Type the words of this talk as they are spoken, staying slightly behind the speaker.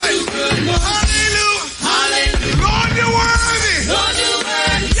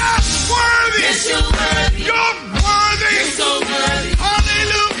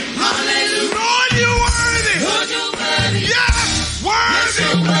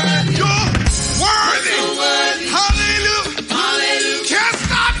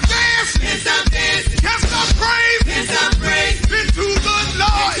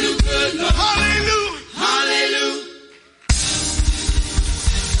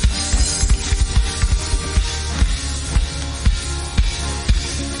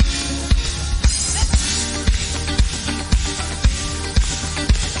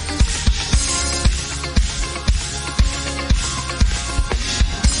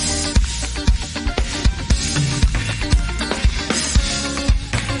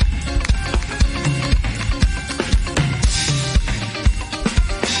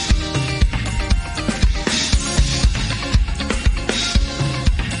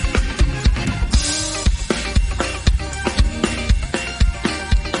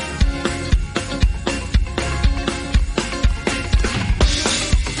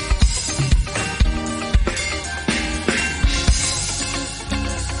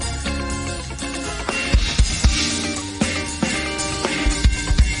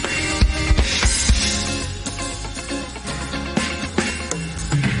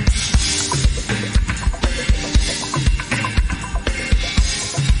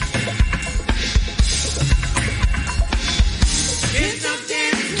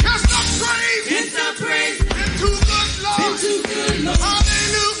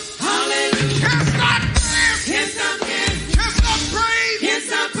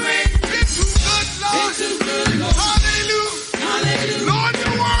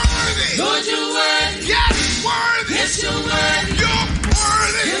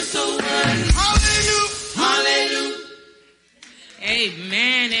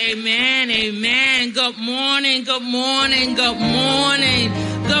Amen, amen. Good morning, good morning, good morning.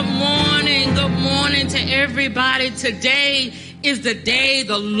 Good morning, good morning to everybody. Today is the day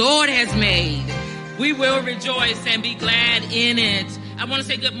the Lord has made. We will rejoice and be glad in it. I want to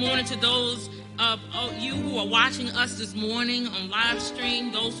say good morning to those of you who are watching us this morning on live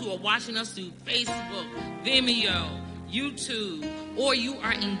stream, those who are watching us through Facebook, Vimeo, YouTube, or you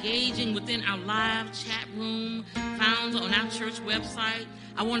are engaging within our live chat room found on our church website.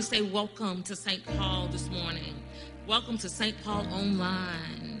 I want to say welcome to St. Paul this morning. Welcome to St. Paul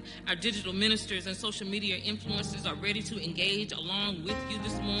Online. Our digital ministers and social media influencers are ready to engage along with you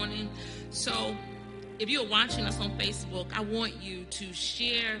this morning. So if you're watching us on Facebook, I want you to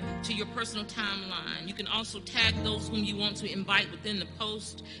share to your personal timeline. You can also tag those whom you want to invite within the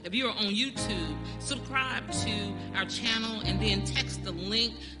post. If you're on YouTube, subscribe to our channel and then text the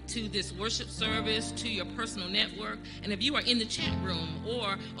link to this worship service to your personal network. And if you are in the chat room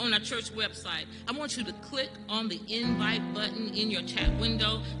or on our church website, I want you to click on the invite button in your chat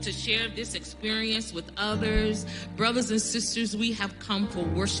window to share this experience with others. Brothers and sisters, we have come for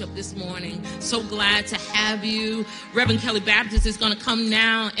worship this morning. So glad to have you. Reverend Kelly Baptist is going to come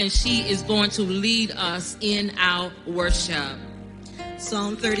now, and she is going to lead us in our worship.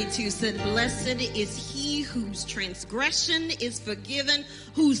 Psalm 32 said, "Blessed is he whose transgression is forgiven,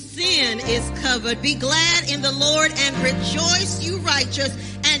 whose sin is covered. Be glad in the Lord and rejoice, you righteous,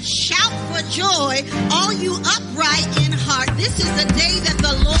 and shout for joy, all you upright in heart." This is the day that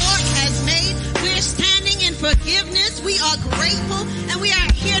the Lord has made. We're standing in forgiveness. We are grateful, and we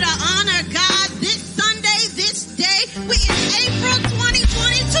are here to honor God this Sunday, this day. It's April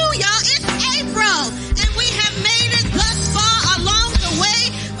 2022, y'all. It's April, and we have made it thus far along the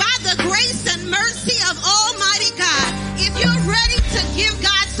way by the grace and mercy of Almighty God. If you're ready to give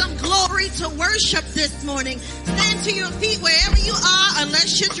God some glory, to worship this morning, stand to your feet wherever you are,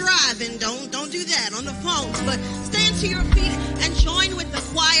 unless you're driving. Don't do that on the phones, but stand to your feet and join with the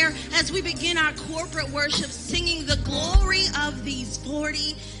choir as we begin our corporate worship, singing the glory of these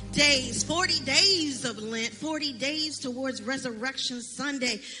 40 days. 40 days of Lent, 40 days towards Resurrection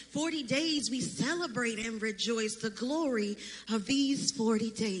Sunday. 40 days we celebrate and rejoice the glory of these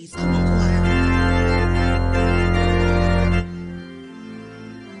 40 days. Come on, choir.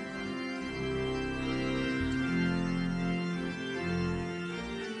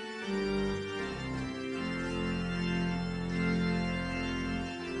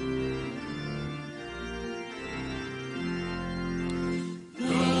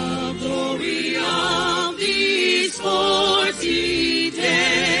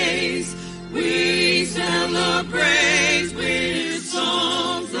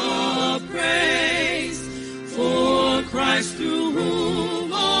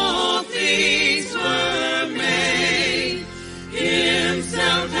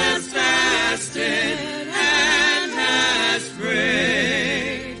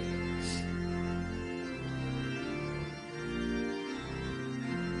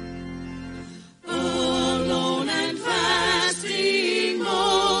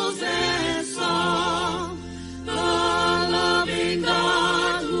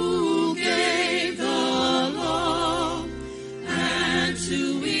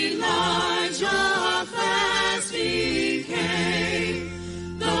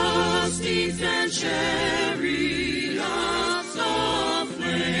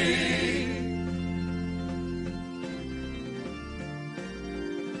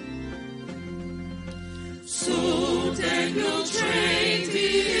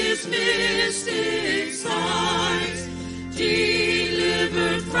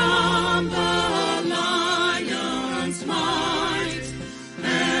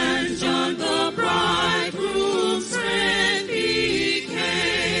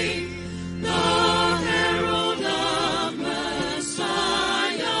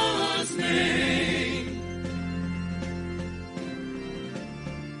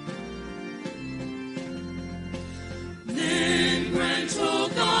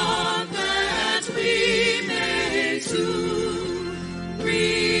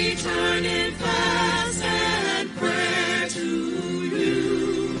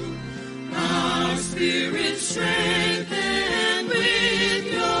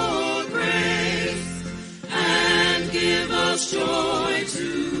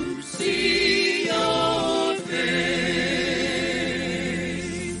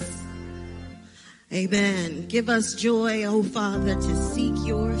 Amen. Give us joy, O Father, to seek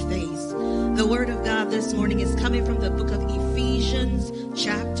your face. The word of God this morning is coming from the book of Ephesians,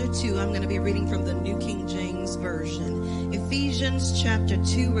 chapter 2. I'm going to be reading from the New King James Version. Ephesians chapter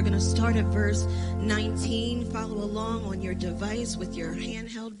 2, we're going to start at verse 19. Follow along on your device with your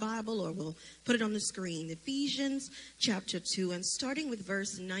handheld Bible, or we'll put it on the screen. Ephesians chapter 2, and starting with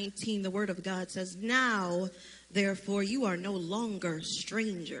verse 19, the Word of God says, "Now, therefore, you are no longer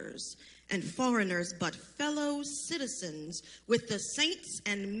strangers and foreigners, but fellow citizens with the saints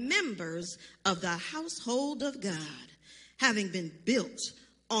and members of the household of God, having been built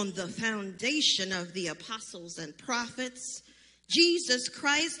on the foundation of the apostles and prophets, Jesus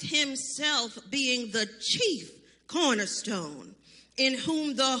Christ himself being the chief cornerstone, in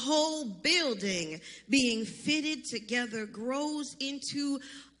whom the whole building being fitted together grows into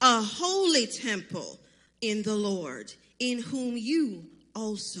a holy temple in the Lord, in whom you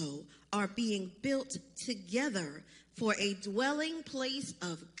also are being built together for a dwelling place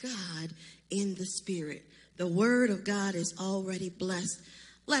of God in the Spirit." The word of God is already blessed.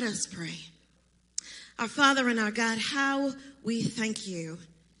 Let us pray. Our Father and our God, how we thank you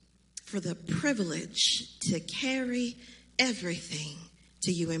for the privilege to carry everything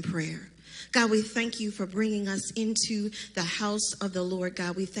to you in prayer. God, we thank you for bringing us into the house of the Lord.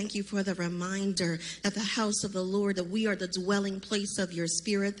 God, we thank you for the reminder that the house of the Lord, that we are the dwelling place of your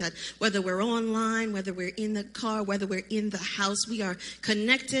Spirit, that whether we're online, whether we're in the car, whether we're in the house, we are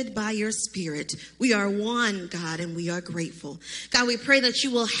connected by your Spirit. We are one, God, and we are grateful. God, we pray that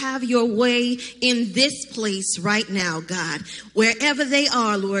you will have your way in this place right now, God. Wherever they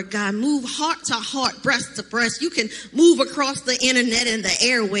are, Lord God, move heart to heart, breast to breast. You can move across the internet and the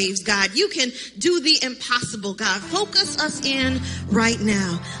airwaves, God. You can do the impossible, God. Focus us in right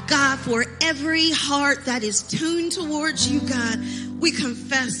now. God, for every heart that is tuned towards you, God, we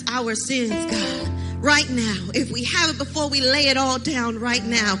confess our sins, God. Right now, if we have it before we lay it all down right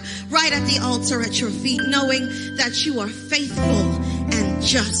now, right at the altar at your feet, knowing that you are faithful and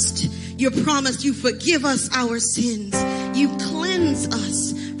just. You promise you forgive us our sins. You cleanse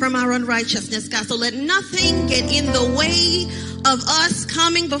us from our unrighteousness, God. So let nothing get in the way of us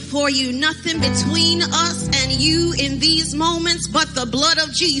coming before you, nothing between us and you in these moments but the blood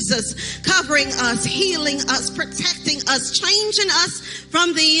of Jesus, covering us, healing us, protecting us, changing us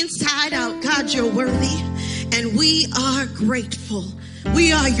from the inside out. God, you're worthy, and we are grateful.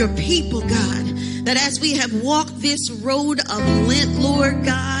 We are your people, God, that as we have walked this road of Lent, Lord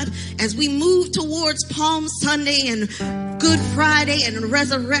God, as we move towards Palm Sunday and Good Friday and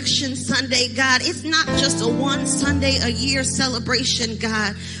Resurrection Sunday, God, it's not just a one Sunday a year celebration,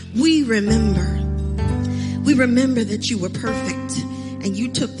 God. We remember that you were perfect and you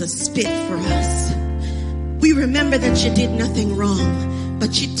took the spit for us. We remember that you did nothing wrong,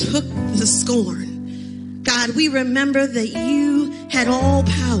 but you took the scorn. God, we remember that you had all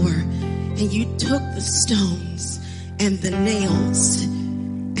power and you took the stones and the nails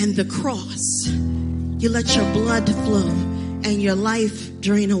and the cross. You let your blood flow and your life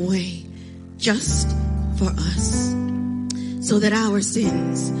drain away just for us, so that our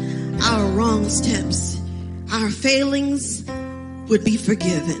sins, our wrong steps, our failings would be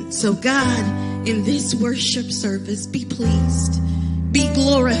forgiven. So God, in this worship service, be pleased, be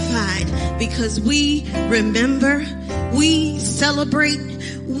glorified, because we remember, we celebrate,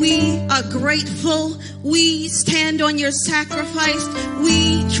 we are grateful, we stand on your sacrifice,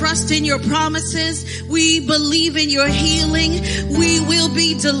 we trust in your promises, we believe in your healing, we will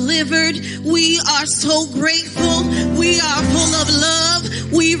be delivered, we are so grateful, we are full of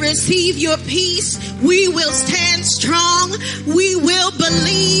love, we receive your peace, we will stand strong, we will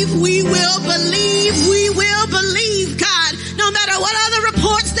believe, we will believe, we will believe, God. No matter what other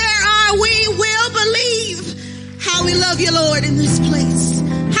reports there are, we will believe. How we love you, Lord, in this place.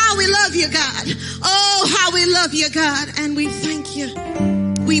 How we love you, God. Oh, how we love you, God. And we thank you.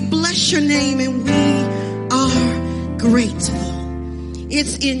 We bless your name, and we are grateful.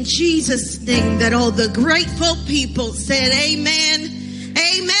 It's in Jesus' name that all the grateful people said amen,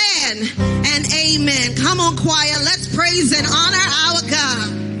 amen, and amen. Come on, choir. Let's praise and honor our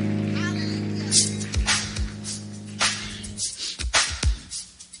God.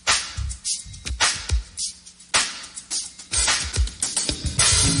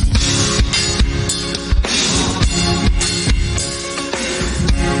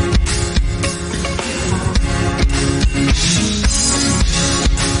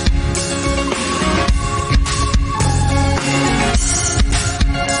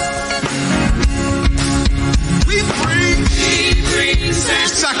 We bring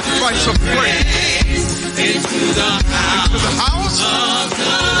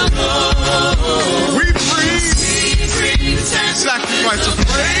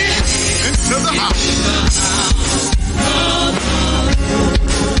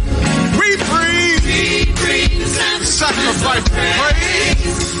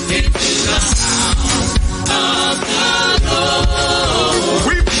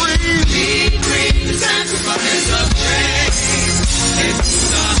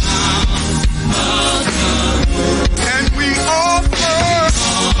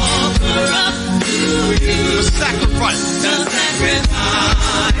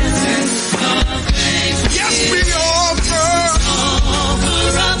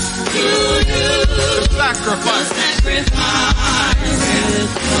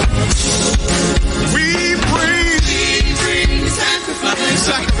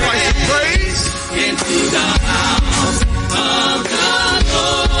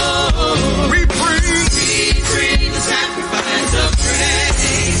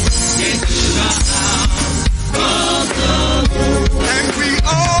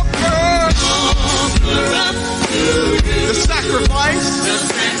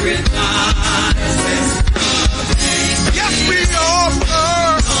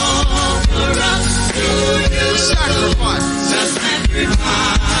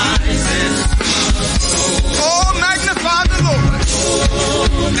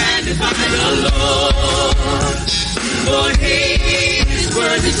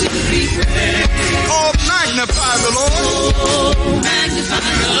worthy to be praised. Oh, magnify the Lord. Oh, magnify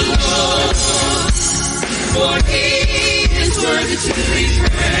the Lord. For he is worthy to be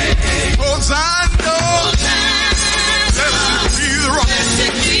praised. Hosanna. Blessed be the rock.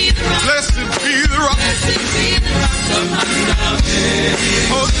 Blessed be the rock. Blessed be the rock of my salvation.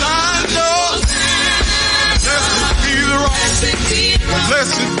 Hosanna. Blessed be the rock.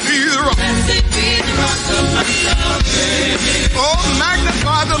 Blessed be the rock. Blessed be the rock of my salvation. Oh,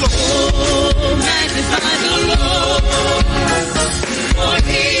 magnify the Lord. Oh, magnify the Lord. For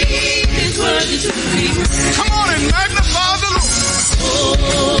he is worthy to be praised. Come on and magnify the Lord. Oh,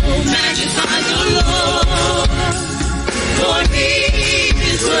 magnify the Lord. For he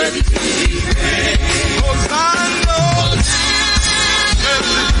is worthy to be praised. Hosanna.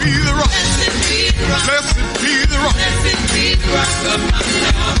 Blessed be the rock. Blessed be the rock. Blessed be the rock of my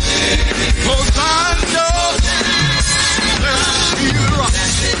salvation. Hosanna. Blessed be the rock.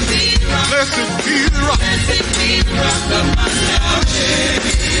 Blessed be the rock. Blessed be the rock of my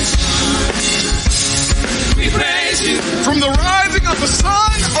salvation. We praise you. From the rising of the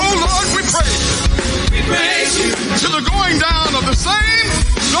sun, oh Lord, we praise you. We praise you. To the going down of the same,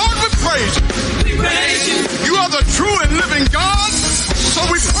 Lord, we praise you. We praise you. You are the true and living God, so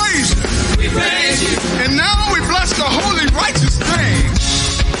we praise you. We praise you. And now we bless the holy, righteous name.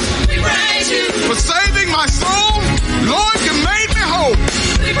 We praise you. For saving my soul, Lord, you made me whole.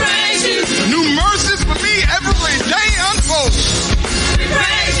 We praise you. New mercies for me every day unfold. We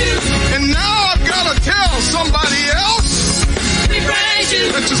praise you. And now I've got to tell somebody else We praise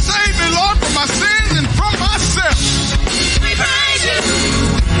you. that you saved me, Lord, from my sins and from myself. We praise you.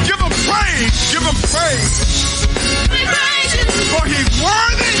 Give him praise. Give him praise. We praise you. For he's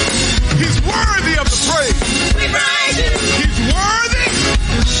worthy. He's worthy of the praise. We praise you. He's worthy.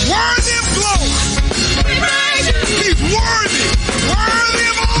 Worthy of glory. We praise you. He's worthy. Worthy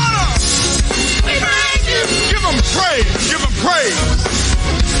of honor. We praise you. Give him praise. Give him praise.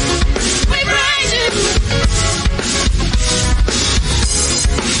 We praise you.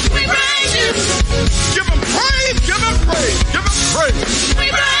 We praise you. Give him praise. Give him praise. Give him praise. We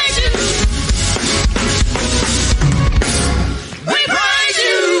praise you. We praise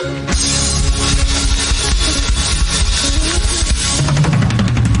you.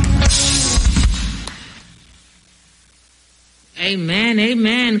 Amen,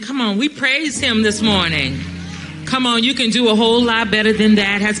 amen. Come on, we praise him this morning. Come on, you can do a whole lot better than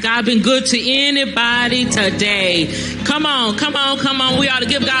that. Has God been good to anybody today? Come on, come on, come on. We ought to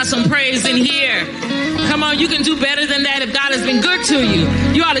give God some praise in here. Come on, you can do better than that if God has been good to you.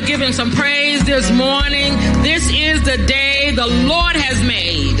 You ought to give him some praise this morning. This is the day the Lord has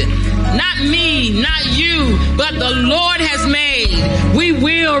made. Not me, not you, but the Lord has made. We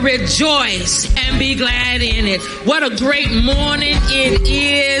will rejoice and be glad in it. What a great morning it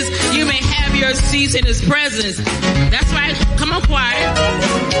is. You may have your seats in his presence. That's right. Come on, choir.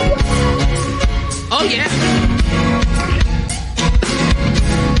 Oh, yeah.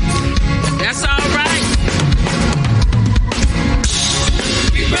 That's all right.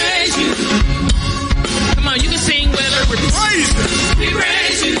 We praise you. Come on, you can sing whatever. We praise him. We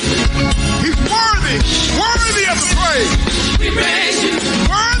praise you. He's worthy. Worthy of the praise. We praise you.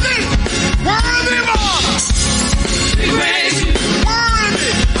 Worthy. Worthy of honor. We praise you.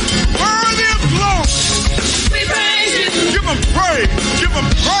 Worthy. Worthy of glory. We praise you. Give him praise. Give him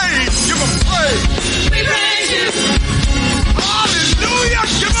praise. Give him praise. We praise you. Hallelujah.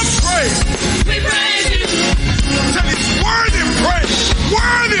 Give him praise. We praise you. Tell he's worthy of praise.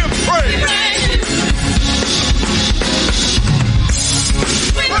 Worthy of We praise. praise you.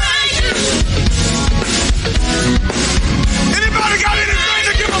 We praise you. Anybody got anything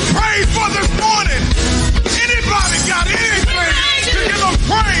to give him praise for this morning? Anybody got anything to give him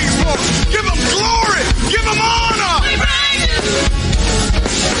praise for? Give him glory. Give him honor. We praise you.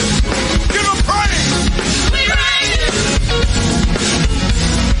 Give him praise. We praise you.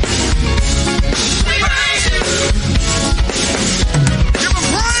 We praise you. Give him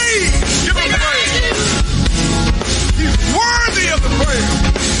praise. Give We him praise. praise you. He's worthy of the praise.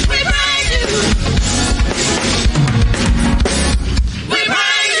 We praise you. We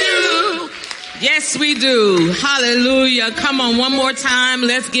praise you. Yes, we do. Hallelujah. Come on, one more time.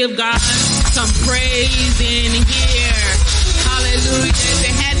 Let's give God some praise in here. Hallelujah. If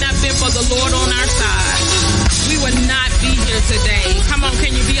it had not been for the Lord on our side, we would not be here today. Come on,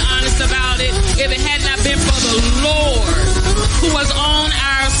 can you be honest about it? If it had not been for the Lord who was on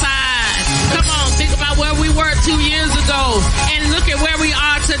our side. Come on, think about where we were 2 years ago and look at where we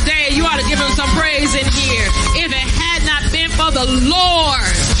are today. You ought to give him some praise in here. If it had not been for the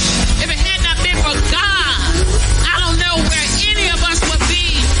Lord, if it had not been for God, I don't know where any of us would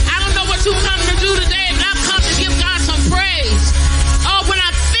be.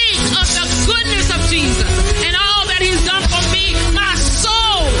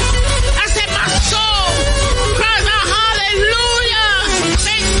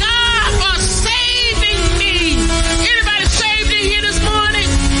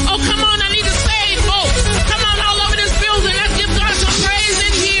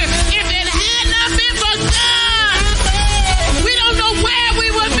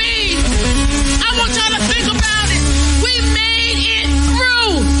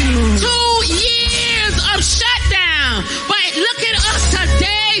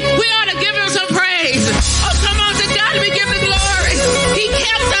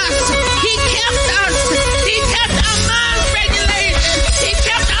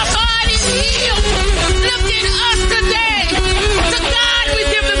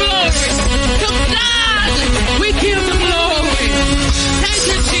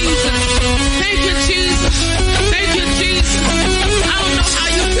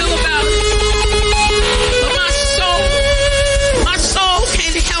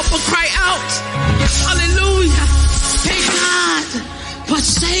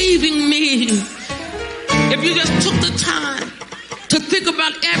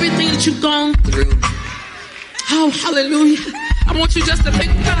 about everything that you've gone through. Oh, hallelujah. I want you just to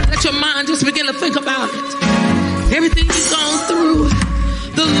think about it. Let your mind just begin to think about it. Everything you've gone through,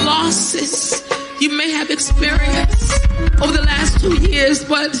 the losses you may have experienced over the last 2 years,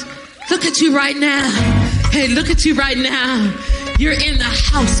 but look at you right now. Hey, look at you right now. You're in the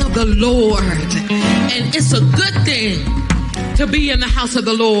house of the Lord. And it's a good thing to be in the house of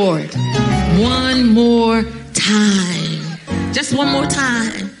the Lord. One more time. Just one more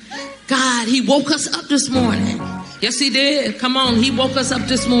time. God, he woke us up this morning. Yes, he did. Come on, he woke us up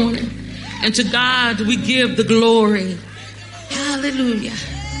this morning. And to God, we give the glory. Hallelujah.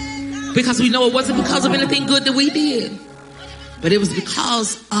 Because we know it wasn't because of anything good that we did, but it was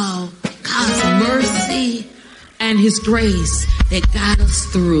because of God's mercy and his grace that got us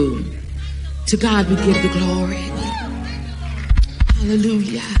through. To God, we give the glory.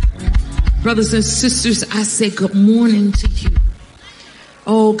 Hallelujah. Brothers and sisters, I say good morning to you.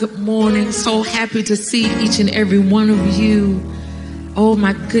 Oh, good morning. So happy to see each and every one of you. Oh,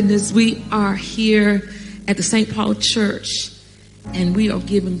 my goodness. We are here at the St. Paul Church, and we are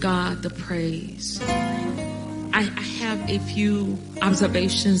giving God the praise. I have a few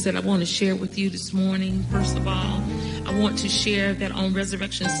observations that I want to share with you this morning. First of all, I want to share that on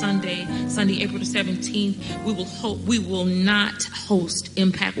Resurrection Sunday, April the 17th, we will not host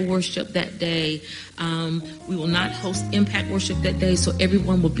Impact Worship that day. We will not host Impact Worship that day, so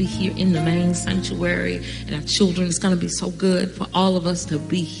everyone will be here in the main sanctuary, and our children. It's going to be so good for all of us to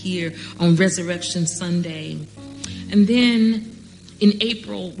be here on Resurrection Sunday. And then in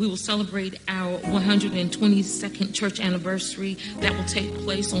April, we will celebrate our 122nd church anniversary. That will take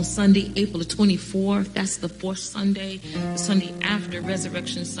place on Sunday, April the 24th. That's the fourth Sunday, the Sunday after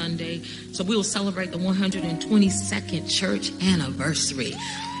Resurrection Sunday. So we will celebrate the 122nd church anniversary.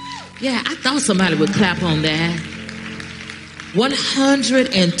 Yeah, I thought somebody would clap on that.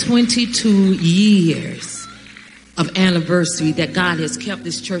 122 years of anniversary that God has kept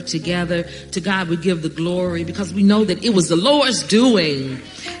this church together. To God we give the glory, because we know that it was the Lord's doing.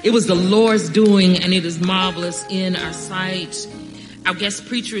 It was the Lord's doing, and it is marvelous in our sight. Our guest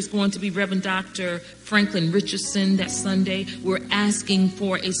preacher is going to be Reverend Dr. Franklin Richardson that Sunday. We're asking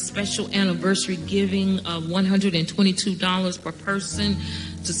for a special anniversary giving of $122 per person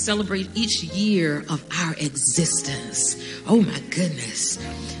to celebrate each year of our existence. Oh my goodness,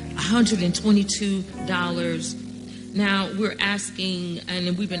 $122. Now we're asking,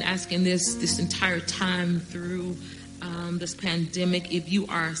 and we've been asking this entire time through this pandemic, if you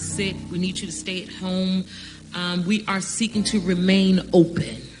are sick, we need you to stay at home. We are seeking to remain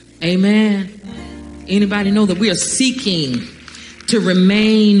open. Amen. Anybody know that we are seeking to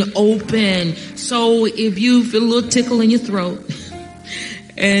remain open? So if you feel a little tickle in your throat,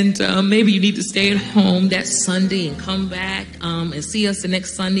 and maybe you need to stay at home that Sunday and come back and see us the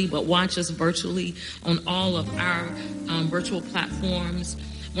next Sunday, but watch us virtually on all of our virtual platforms.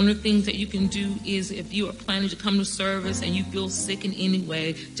 One of the things that you can do is, if you are planning to come to service and you feel sick in any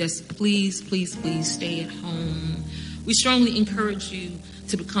way, just please, please, please stay at home. We strongly encourage you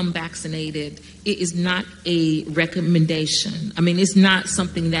to become vaccinated. It is not a recommendation. I mean, it's not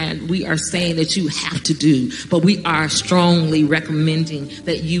something that we are saying that you have to do, but we are strongly recommending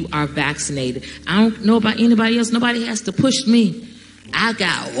that you are vaccinated. I don't know about anybody else. Nobody has to push me. I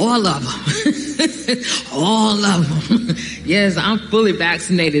got all of them. All of them. Yes, I'm fully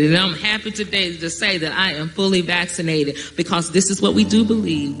vaccinated, and I'm happy today to say that I am fully vaccinated, because this is what we do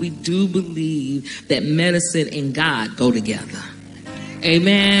believe. We do believe that medicine and God go together.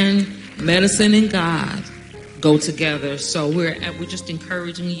 Amen. Medicine and God go together. So we're just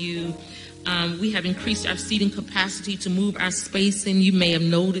encouraging you. We have increased our seating capacity to move our spacing. You may have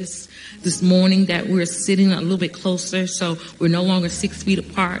noticed this morning that we're sitting a little bit closer, so we're no longer 6 feet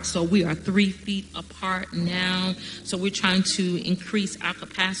apart. So we are 3 feet apart now. So we're trying to increase our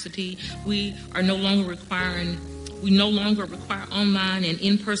capacity. We no longer require online and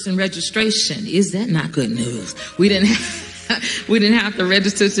in-person registration. Is that not good news? We didn't have to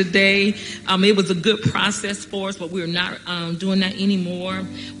register today. It was a good process for us, but we're not doing that anymore.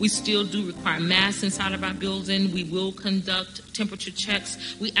 We still do require masks inside of our building. We will conduct temperature checks.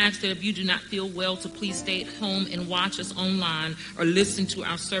 We ask that if you do not feel well, to please stay at home and watch us online or listen to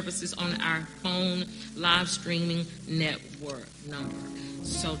our services on our phone live streaming network number.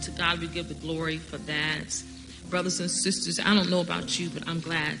 So to God we give the glory for that. Brothers and sisters, I don't know about you, but I'm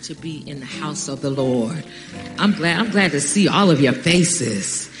glad to be in the house of the Lord. I'm glad to see all of your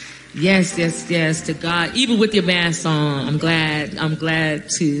faces. Yes, yes, yes, to God. Even with your mask on, I'm glad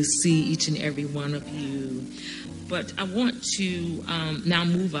to see each and every one of you. But I want to now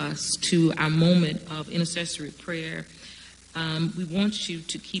move us to our moment of intercessory prayer. We want you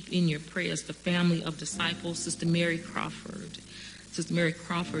to keep in your prayers the family of disciples, Sister Mary Crawford. Sister Mary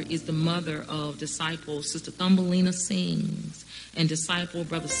Crawford is the mother of disciples, Sister Thumbelina Sings, and disciple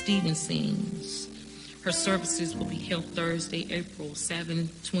Brother Stephen Sings. Her services will be held Thursday, April 7,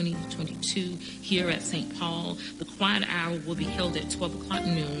 2022, here at St. Paul. The quiet hour will be held at 12 o'clock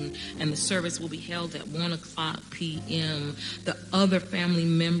noon, and the service will be held at 1 o'clock p.m. The other family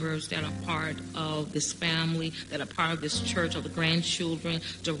members that are part of this family, that are part of this church, are the grandchildren,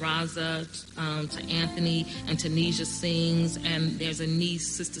 Daraza, to Anthony, and Tanisha Sings, and there's a niece,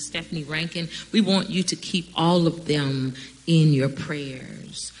 Sister Stephanie Rankin. We want you to keep all of them in your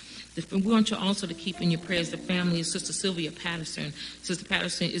prayers. We want you also to keep in your prayers the family of Sister Sylvia Patterson. Sister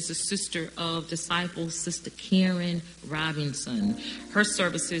Patterson is the sister of disciple Sister Karen Robinson. Her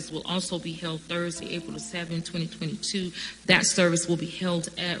services will also be held Thursday, April 7, 2022. That service will be held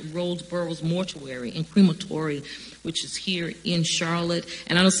at Roseboro's Mortuary and Crematory, which is here in Charlotte.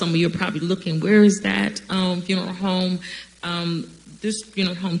 And I know some of you are probably looking, where is that funeral home? This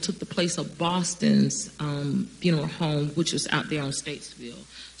funeral home took the place of Boston's funeral home, which is out there on Statesville.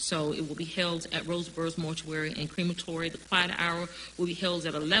 So it will be held at Roseboro's Mortuary and Crematory. The quiet hour will be held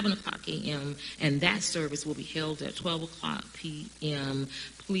at 11 o'clock a.m., and that service will be held at 12 o'clock p.m.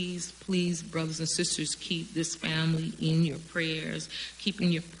 Please, please, brothers and sisters, keep this family in your prayers. Keep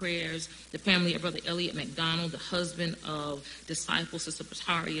in your prayers the family of Brother Elliot McDonald, the husband of disciple Sister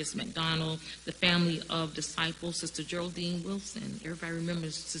Batarius McDonald, the family of disciple Sister Geraldine Wilson. Everybody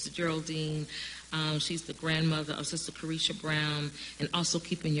remembers Sister Geraldine. She's the grandmother of Sister Carisha Brown. And also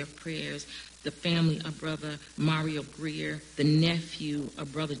keep in your prayers the family of Brother Mario Greer, the nephew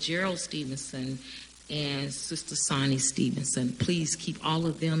of Brother Gerald Stevenson, and Sister Sonny Stevenson. Please keep all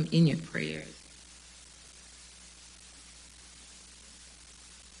of them in your prayers.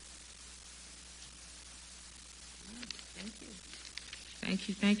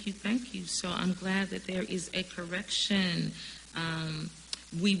 Thank you. So I'm glad that there is a correction.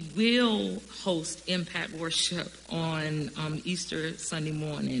 We will host Impact Worship on Easter Sunday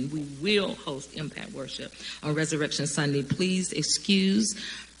morning. We will host Impact Worship on Resurrection Sunday. Please excuse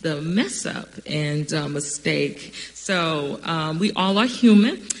the mess up and mistake. So we all are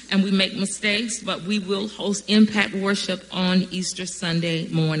human and we make mistakes, but we will host Impact Worship on Easter Sunday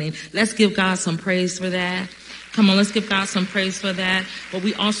morning. Let's give God some praise for that. Come on, let's give God some praise for that. But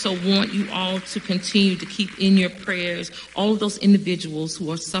we also want you all to continue to keep in your prayers all of those individuals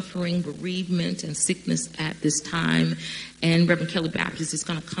who are suffering bereavement and sickness at this time. And Reverend Kelly Baptist is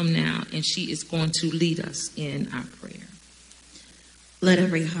going to come now, and she is going to lead us in our prayer. Let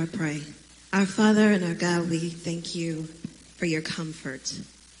every heart pray. Our Father and our God, we thank you for your comfort.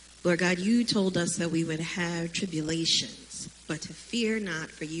 Lord God, you told us that we would have tribulations, but to fear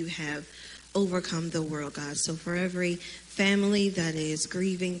not, for you have overcome the world, God. So for every family that is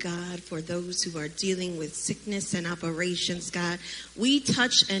grieving, God, for those who are dealing with sickness and operations, God, we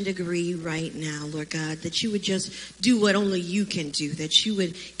touch and agree right now, Lord God, that you would just do what only you can do, that you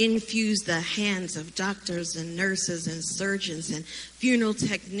would infuse the hands of doctors and nurses and surgeons and funeral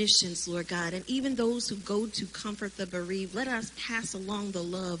technicians, Lord God, and even those who go to comfort the bereaved. Let us pass along the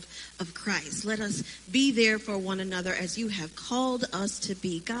love of Christ. Let us be there for one another as you have called us to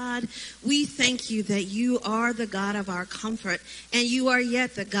be. God, we thank you that you are the God of our comfort, and you are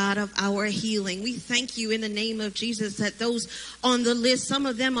yet the God of our healing. We thank you in the name of Jesus that those on the list, some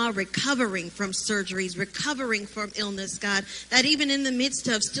of them are recovering from surgeries, recovering from illness, God, that even in the midst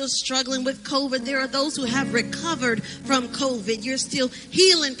of still struggling with COVID, there are those who have recovered from COVID. You're still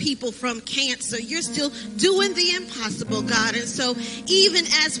healing people from cancer. You're still doing the impossible, God. And so even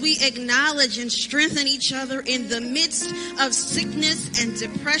as we acknowledge and strengthen each other in the midst of sickness and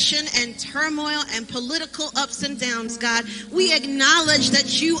depression and turmoil and political ups and downs, God, we acknowledge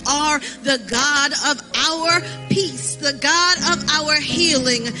that you are the God of our peace, the God of our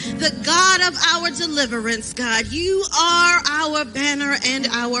healing, the God of our deliverance, God. You are our banner and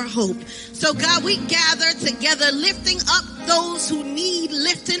our hope. So, God, we gather together, lifting up those who need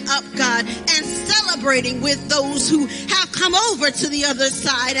lifting up, God, and celebrating with those who have come over to the other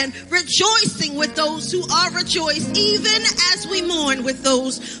side, and rejoicing with those who are rejoiced, even as we mourn with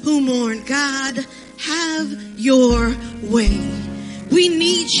those who mourn. God, have your way. We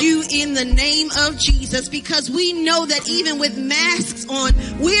need you in the name of Jesus, because we know that even with masks on,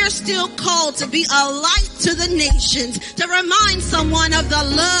 we're still called to be a light to the nations, to remind someone of the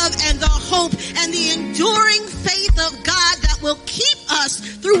love and the hope and the enduring faith of God that will keep us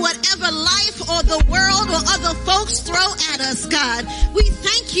through whatever life or the world or other will folks throw at us, God. We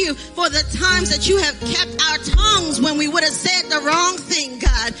thank you for the times that you have kept our tongues when we would have said the wrong thing,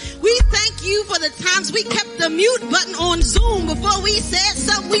 God. We thank you for the times we kept the mute button on Zoom before we said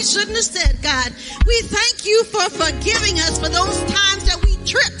something we shouldn't have said, God. We thank you for forgiving us for those times that we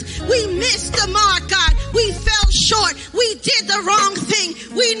tripped. We missed the mark, God. We fell short. We did the wrong thing.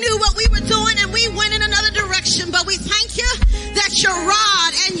 We knew what we were doing and we went in another direction. But we thank you that your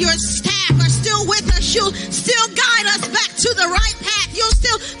rod and your staff are still with us. You'll still guide us back to the right path. You'll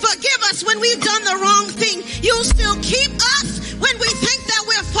still forgive us when we've done the wrong thing. You'll still keep us when we think that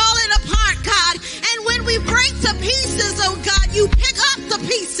we're falling apart, God. And when we break to pieces, oh God, you pick up the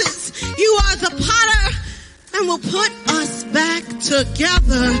pieces. You are the potter and will put us back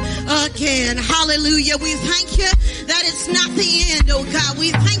together again. Hallelujah. We thank you that it's not the end, oh God.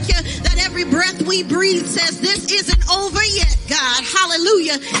 We thank you that every breath we breathe says this isn't over yet, God.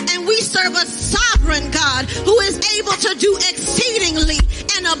 Hallelujah. And we serve a sovereign God who is able to do exceedingly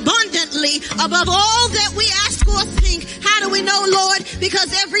and abundantly above all that we ask or think. How do we know, Lord?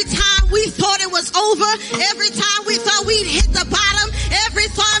 Because every time we thought it was over, every time we thought we'd hit the bottom, every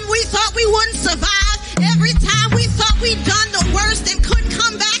time we thought we wouldn't survive, every time we thought we'd done the worst and couldn't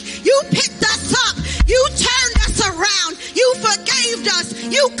come back, you picked us up. You turned us around. You forgave us.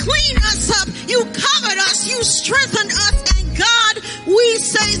 You cleaned us up. You covered us. You strengthened us. And God, we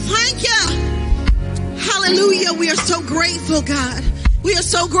say thank you. Hallelujah. We are so grateful, God. We are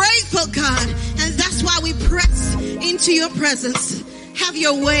so grateful, God. And that's why we press into your presence. Have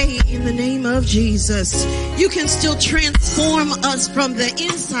your way in the name of Jesus. You can still transform us from the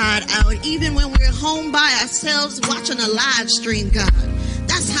inside out, even when we're home by ourselves watching a live stream, God.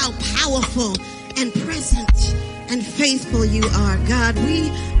 That's how powerful and present and faithful you are, God. We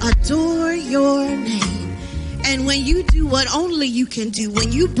adore your name. And when you do what only you can do,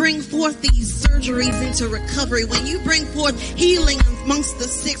 when you bring forth these surgeries into recovery, when you bring forth healing amongst the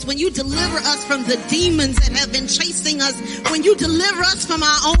sick, when you deliver us from the demons that have been chasing us, when you deliver us from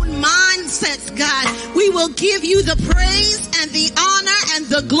our own mindsets, God, we will give you the praise and the honor and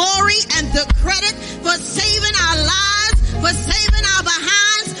the glory and the credit for saving our lives, for saving our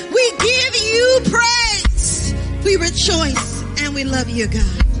behinds. We give you praise. We rejoice and we love you,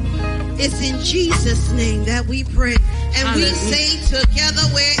 God. It's in Jesus' name that we pray. And hallelujah. We say together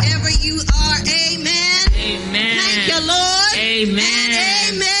wherever you are, amen. Amen. Thank you, Lord. Amen.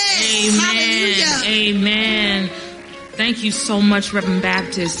 And amen. Amen. Hallelujah. Amen. Thank you so much, Reverend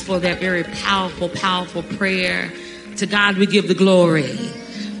Baptist, for that very powerful, powerful prayer. To God we give the glory.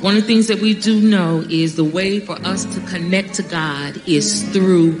 One of the things that we do know is the way for us to connect to God is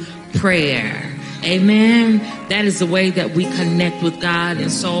through prayer. Amen. That is the way that we connect with God.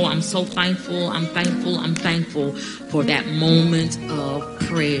 And so I'm so thankful. I'm thankful for that moment of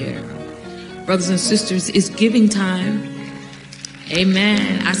prayer. Brothers and sisters, it's giving time.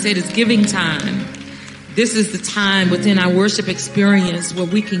 Amen. I said it's giving time. This is the time within our worship experience where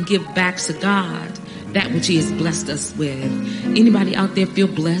we can give back to God that which he has blessed us with. Anybody out there feel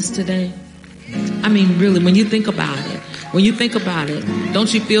blessed today? I mean, really, when you think about it,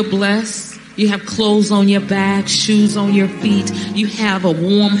 don't you feel blessed? You have clothes on your back, shoes on your feet. You have a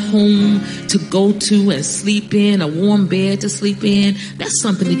warm home to go to and sleep in, a warm bed to sleep in. That's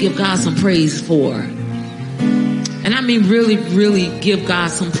something to give God some praise for. And I mean really, really give God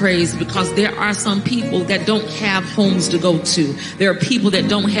some praise, because there are some people that don't have homes to go to. There are people that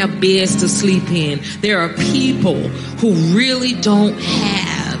don't have beds to sleep in. There are people who really don't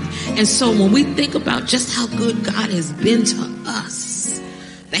have. And so when we think about just how good God has been to us,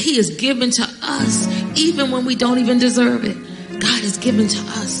 that he has given to us, even when we don't even deserve it. God has given to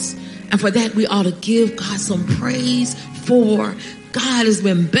us. And for that, we ought to give God some praise, for God has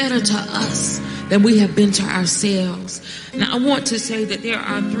been better to us than we have been to ourselves. Now, I want to say that there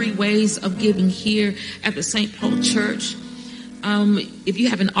are 3 ways of giving here at the St. Paul Church. If you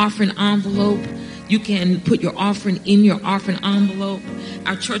have an offering envelope, you can put your offering in your offering envelope.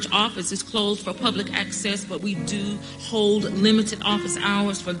 Our church office is closed for public access, but we do hold limited office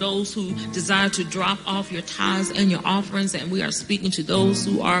hours for those who desire to drop off your tithes and your offerings. And we are speaking to those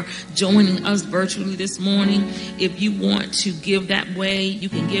who are joining us virtually this morning. If you want to give that way, you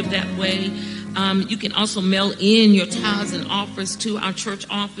can give that way. You can also mail in your tithes and offers to our church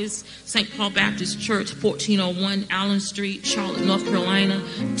office, St. Paul Baptist Church, 1401 Allen Street, Charlotte, North Carolina,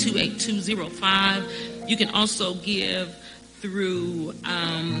 28205. You can also give through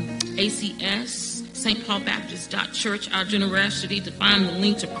ACS, stpaulbaptist.church. Our generosity to find the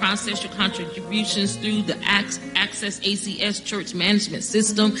link to process your contributions through the Access ACS Church Management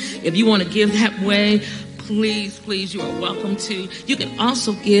System. If you want to give that way, please, you are welcome to. You can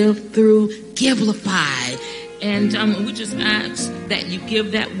also give through Givelify. And we just ask that you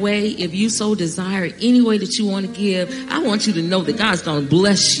give that way. If you so desire, any way that you want to give, I want you to know that God's going to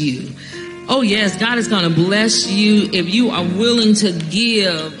bless you. Oh, yes, God is going to bless you if you are willing to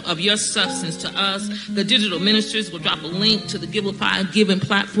give of your substance to us. The digital ministries will drop a link to the Givelify giving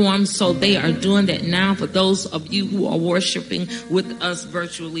platform, so they are doing that now for those of you who are worshiping with us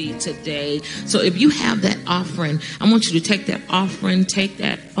virtually today. So if you have that offering, I want you to take that offering, take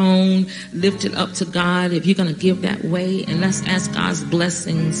that phone, lift it up to God if you're going to give that way, and let's ask God's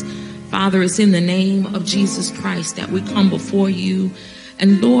blessings. Father, it's in the name of Jesus Christ that we come before you.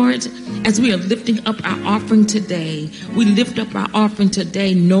 And Lord, as we are lifting up our offering today, we lift up our offering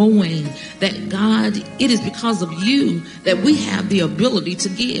today knowing that, God, it is because of you that we have the ability to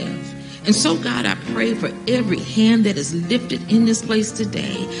give. And so, God, I pray for every hand that is lifted in this place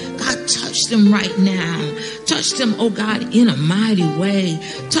today. God, touch them right now. Touch them, oh God, in a mighty way.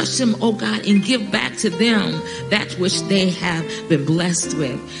 Touch them, oh God, and give back to them that which they have been blessed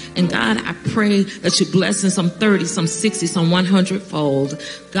with. And God, I pray that you bless in some 30, some 60, some 100-fold.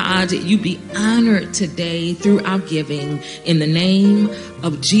 God, you be honored today through our giving. In the name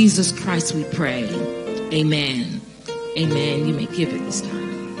of Jesus Christ we pray. Amen. Amen. You may give it this time.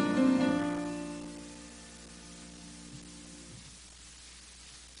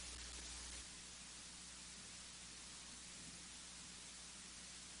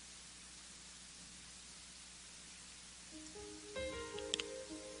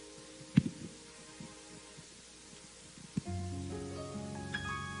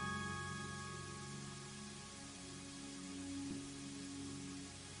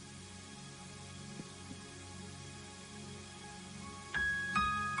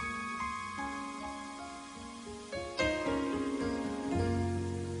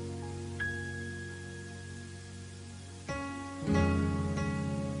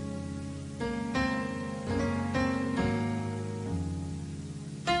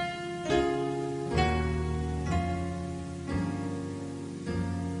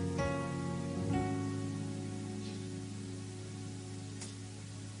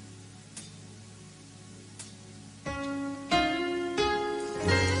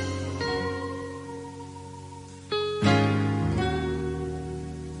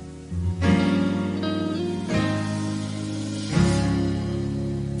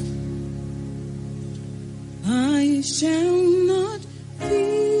 I shall not fear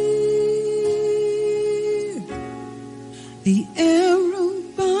the arrow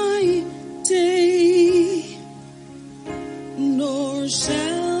by day, nor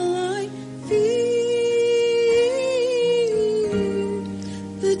shall I fear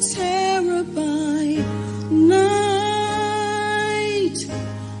the terror by night.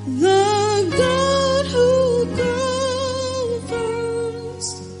 The God who governs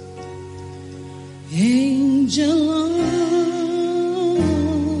angel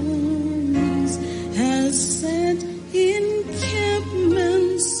armies has set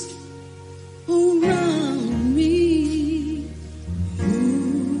encampments around me.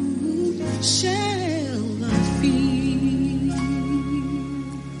 Who shall I fear?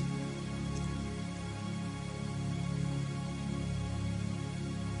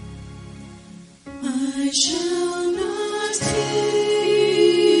 I shall not fear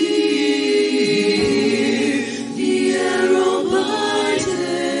the arrow by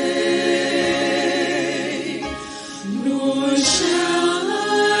day, nor shall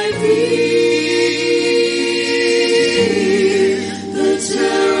I fear the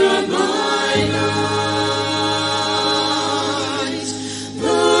terror by night.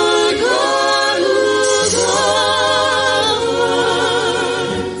 The God who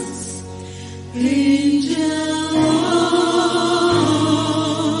governs angel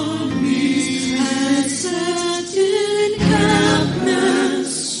armies has set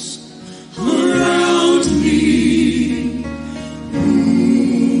encampments around me.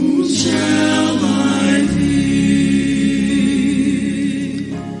 Whom shall I fear?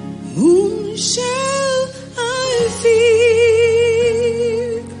 Whom shall I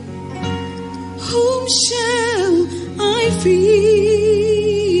fear? Whom shall I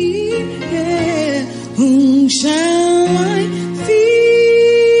fear? Yeah. Whom shall I fear?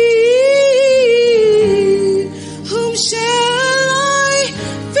 Whom shall I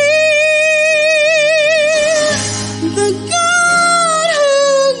fear? The God who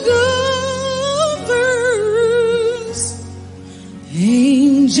governs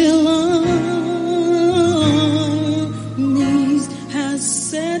angel armies has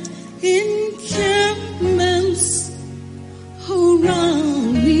set encampments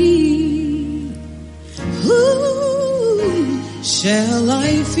around me. Whom shall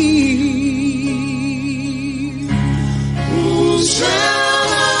I fear?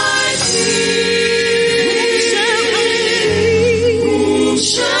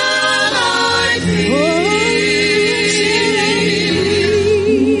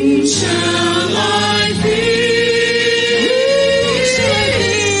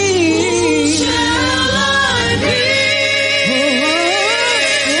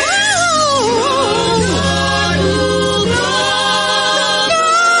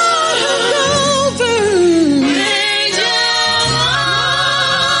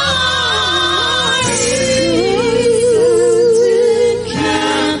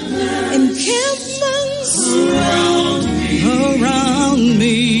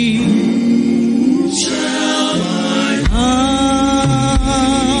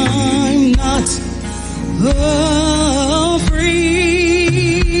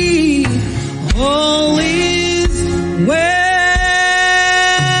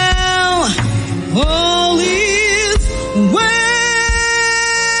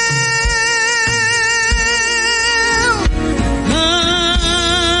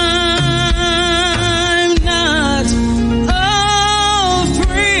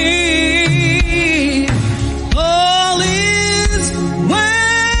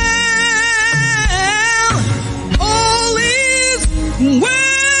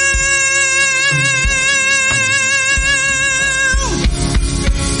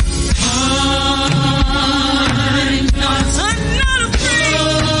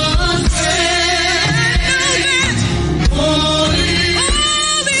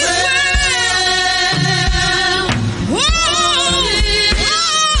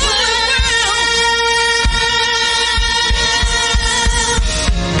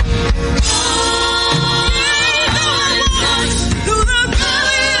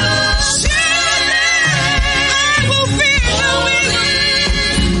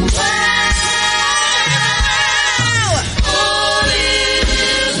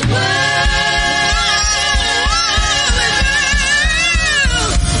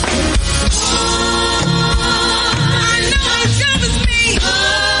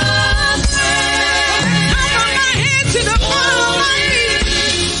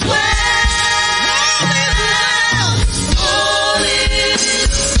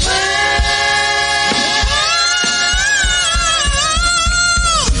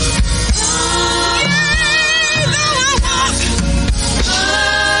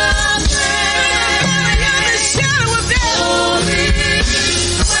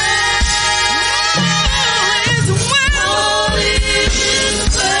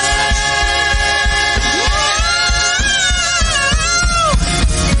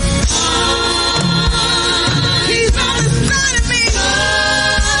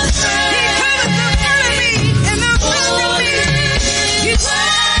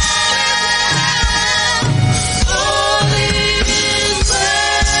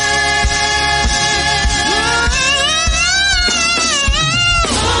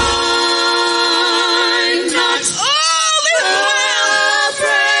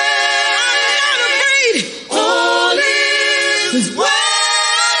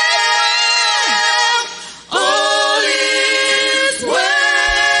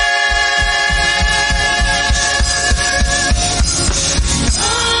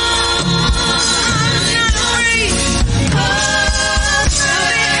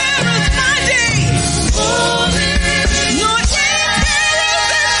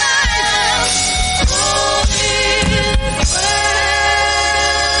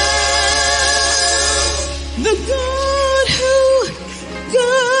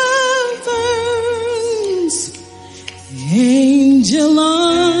 angel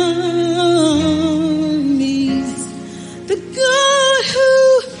armies, the God who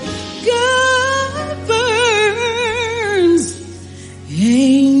governs,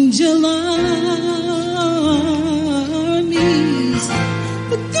 angel armies,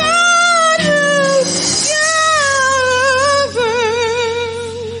 the God who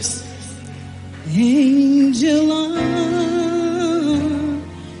governs, angel armies,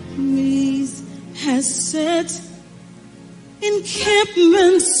 has set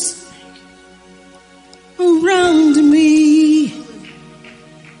encampments around me.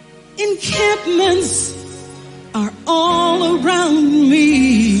 Encampments are all around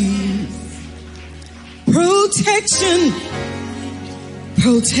me.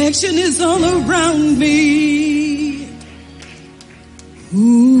 Protection is all around me.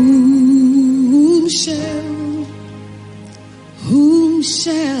 Whom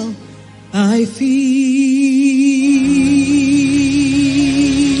shall I fear?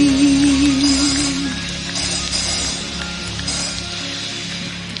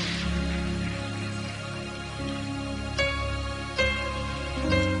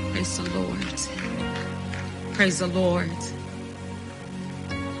 Praise the Lord. Praise the Lord.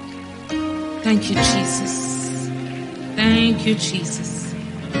 Thank you, Jesus. Thank you, Jesus.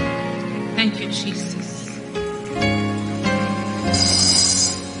 Thank you, Jesus.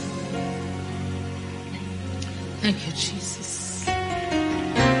 Thank you, Jesus.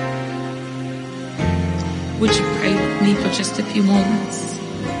 Would you pray with me for just a few moments?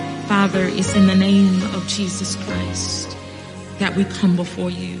 Father, it's in the name of Jesus Christ that we come before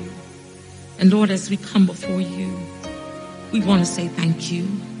you. And Lord, as we come before you, we want to say thank you.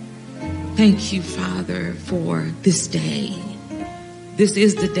 Thank you, Father, for this day. This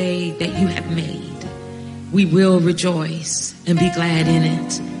is the day that you have made. We will rejoice and be glad in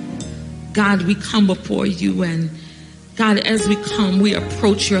it. God, we come before you, and God, as we come, we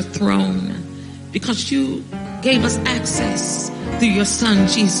approach your throne because you gave us access through your Son,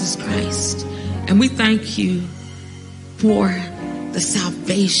 Jesus Christ. And we thank you for the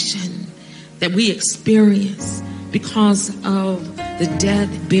salvation that we experience because of the death,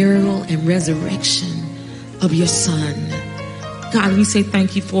 burial, and resurrection of your Son. God, we say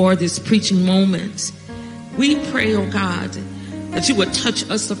thank you for this preaching moment. We pray, oh God, that you would touch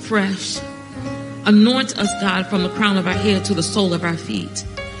us afresh. Anoint us, God, from the crown of our head to the sole of our feet.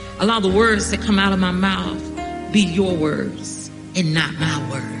 Allow the words that come out of my mouth be your words and not my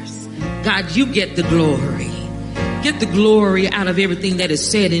words. God, you get the glory. Get the glory out of everything that is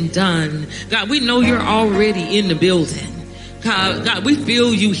said and done. God, we know you're already in the building. God, we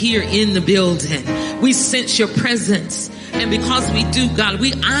feel you here in the building. We sense your presence. And because we do, God,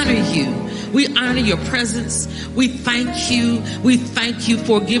 we honor you. We honor your presence. We thank you. We thank you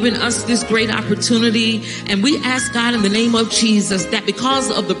for giving us this great opportunity. And we ask, God, in the name of Jesus, that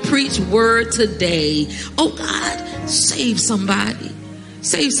because of the preached word today, oh God, save somebody.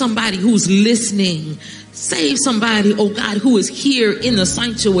 Save somebody who's listening. Save somebody, oh God, who is here in the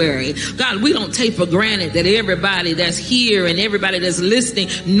sanctuary. God, we don't take for granted that everybody that's here and everybody that's listening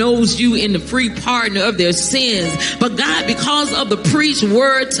knows you in the free pardon of their sins. But God, because of the preached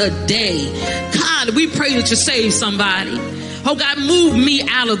word today, God, we pray that you save somebody. Oh God, move me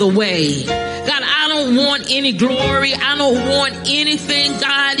out of the way. God, I don't want any glory. I don't want anything.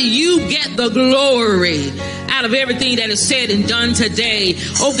 God, you get the glory out of everything that is said and done today.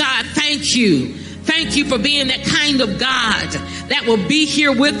 Oh God, thank you. Thank you for being that kind of God that will be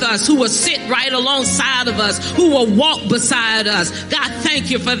here with us, who will sit right alongside of us, who will walk beside us. God,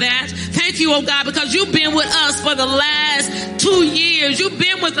 thank you for that. Thank you, oh God, because you've been with us for the last 2 years. You've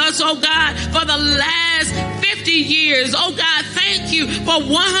been with us, oh God, for the last 50 years. Oh God, thank you for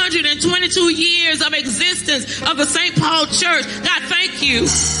 122 years of existence of the St. Paul Church. God, thank you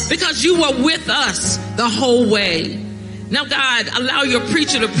because you were with us the whole way. Now, God, allow your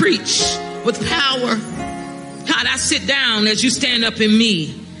preacher to preach with power. God, I sit down as you stand up in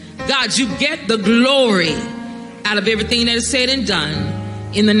me. God, you get the glory out of everything that is said and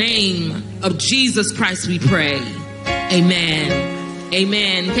done. In the name of Jesus Christ we pray. Amen.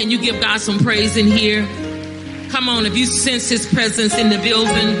 Amen. Can you give God some praise in here? Come on, if you sense his presence in the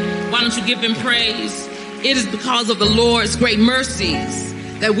building, why don't you give him praise? It is because of the Lord's great mercies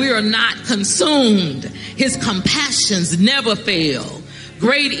that we are not consumed. His compassions never fail.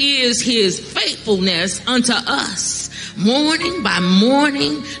 Great is his faithfulness unto us. Morning by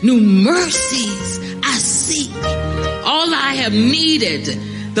morning, new mercies I seek. All I have needed,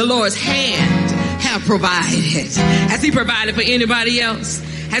 the Lord's hand have provided. Has he provided for anybody else?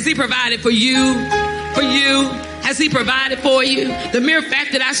 Has he provided for you? For you? Has he provided for you? The mere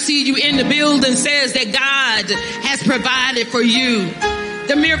fact that I see you in the building says that God has provided for you.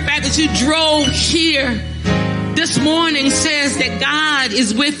 The mere fact that you drove here this morning says that God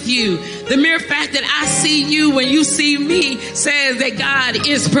is with you. The mere fact that I see you when you see me says that God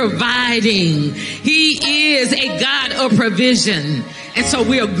is providing. He is a God of provision. And so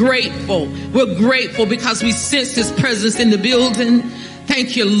we are grateful. We're grateful because we sense his presence in the building.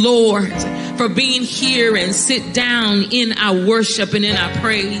 Thank you, Lord, for being here and sit down in our worship and in our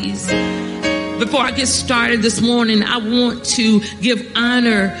praise. Before I get started this morning, I want to give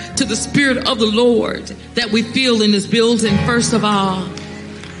honor to the Spirit of the Lord that we feel in this building. First of all,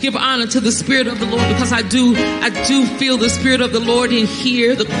 give honor to the Spirit of the Lord because I do feel the Spirit of the Lord in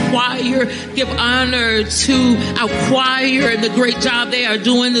here. The choir, give honor to our choir and the great job they are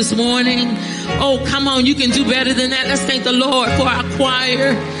doing this morning. Oh, come on, you can do better than that. Let's thank the Lord for our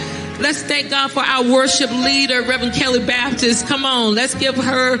choir. Let's thank God for our worship leader, Reverend Kelly Baptist. Come on, let's give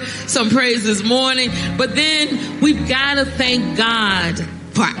her some praise this morning. But then we've got to thank God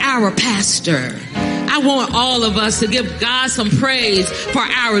for our pastor. I want all of us to give God some praise for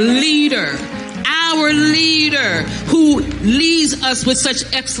our leader, our our leader who leads us with such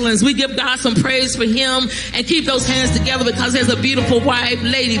excellence. We give God some praise for him and keep those hands together because there's a beautiful wife,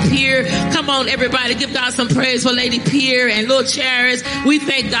 Lady Pierre. Come on, everybody, give God some praise for Lady Pierre and Little Chariots. We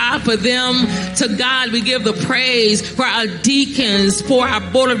thank God for them. To God, we give the praise for our deacons, for our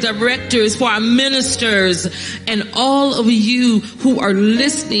board of directors, for our ministers, and all of you who are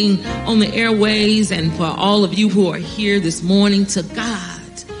listening on the airways, and for all of you who are here this morning. To God,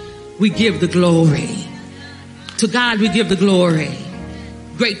 we give the glory. To God, we give the glory.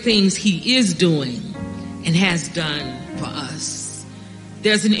 Great things he is doing and has done for us.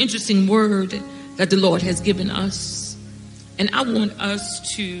 There's an interesting word that the Lord has given us, and I want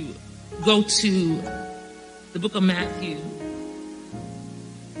us to go to the book of Matthew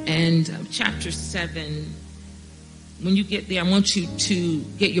and chapter 7. When you get there, I want you to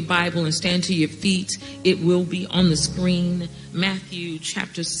get your Bible and stand to your feet. It will be on the screen. Matthew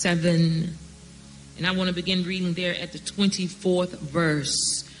chapter 7. And I want to begin reading there at the 24th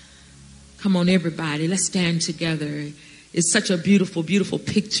verse. Come on, everybody. Let's stand together. It's such a beautiful, beautiful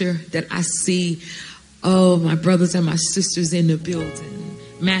picture that I see. Oh, my brothers and my sisters in the building.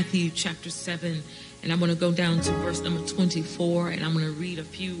 Matthew chapter 7. And I'm going to go down to verse number 24. And I'm going to read a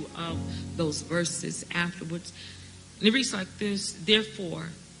few of those verses afterwards. And it reads like this: Therefore,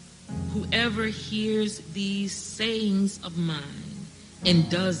 whoever hears these sayings of mine and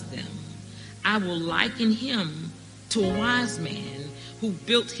does them, I will liken him to a wise man who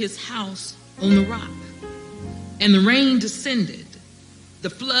built his house on the rock. And the rain descended,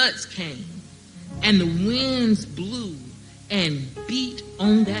 the floods came, and the winds blew and beat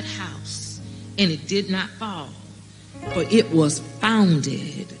on that house, and it did not fall, for it was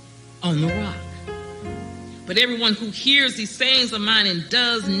founded on the rock. But everyone who hears these sayings of mine and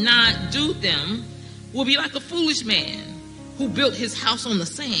does not do them will be like a foolish man who built his house on the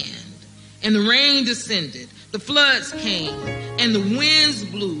sand. And the rain descended, the floods came, and the winds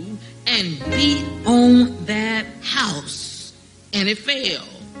blew and beat on that house, and it fell.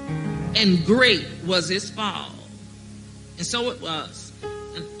 And great was its fall. And so it was.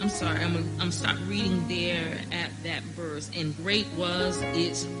 And I'm sorry, I'm going to stop reading there at that verse. And great was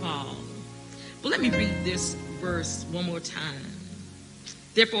its fall. But let me read this verse one more time.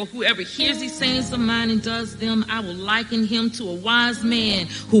 Therefore, whoever hears these sayings of mine and does them, I will liken him to a wise man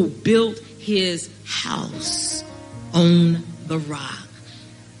who built his house on the rock.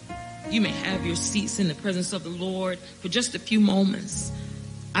 You may have your seats in the presence of the Lord for just a few moments.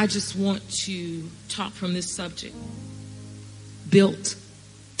 I just want to talk from this subject. Built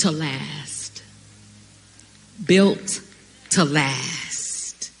to last. Built to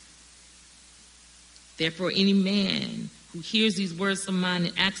last. Therefore, any man who hears these words of mine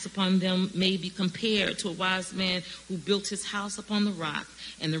and acts upon them may be compared to a wise man who built his house upon the rock,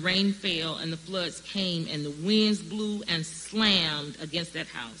 and the rain fell, and the floods came, and the winds blew and slammed against that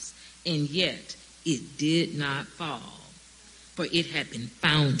house, and yet it did not fall, for it had been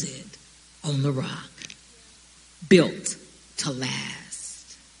founded on the rock. Built to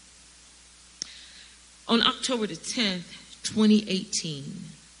last. On October the 10th, 2018,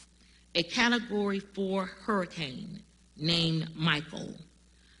 a Category 4 hurricane named Michael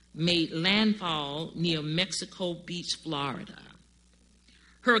made landfall near Mexico Beach, Florida.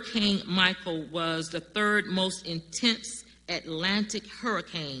 Hurricane Michael was the third most intense Atlantic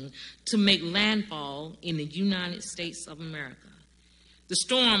hurricane to make landfall in the United States of America. The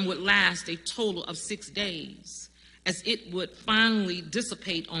storm would last a total of 6 days, as it would finally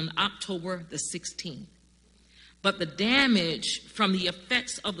dissipate on October the 16th. But the damage from the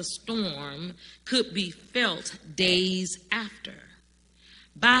effects of the storm could be felt days after.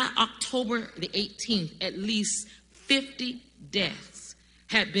 By October the 18th, at least 50 deaths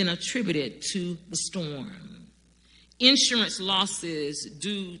had been attributed to the storm. Insurance losses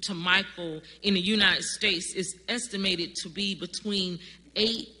due to Michael in the United States is estimated to be between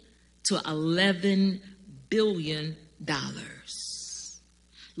 $8 to $11 billion.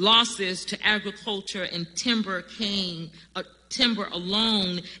 Losses to agriculture and timber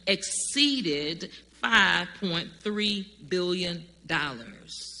alone exceeded $5.3 billion.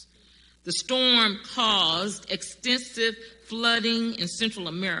 The storm caused extensive flooding in Central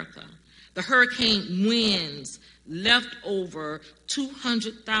America. The hurricane winds left over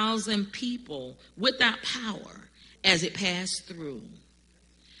 200,000 people without power as it passed through.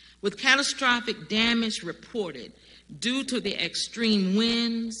 With catastrophic damage reported due to the extreme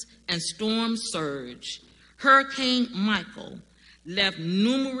winds and storm surge, Hurricane Michael left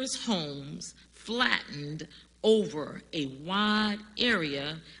numerous homes flattened over a wide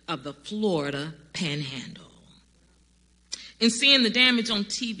area of the Florida Panhandle. In seeing the damage on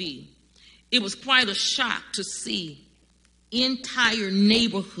TV, It was quite a shock to see entire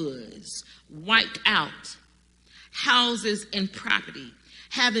neighborhoods wiped out, houses and property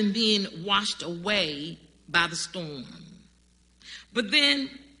having been washed away by the storm. But then,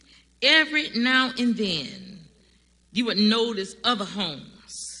 every now and then, you would notice other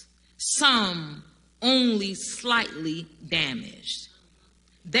homes, some only slightly damaged.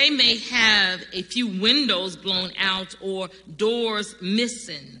 They may have a few windows blown out or doors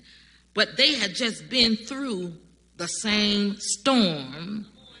missing, but they had just been through the same storm,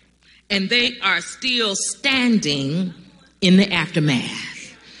 and they are still standing in the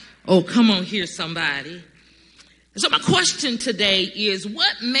aftermath. Oh, come on here, somebody. So my question today is,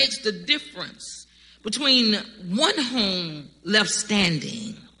 what makes the difference between one home left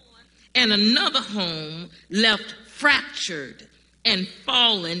standing and another home left fractured and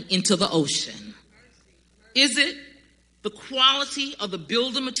fallen into the ocean? Is it the quality of the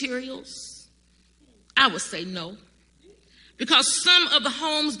building materials? I would say no. Because some of the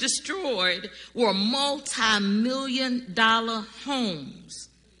homes destroyed were multi-million-dollar homes,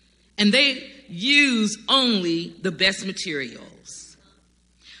 and they use only the best materials.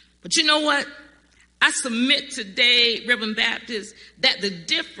 But you know what? I submit today, Reverend Baptist, that the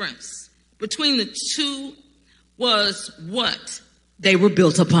difference between the two was what they were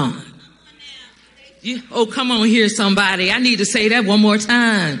built upon. Oh, come on here, somebody. I need to say that one more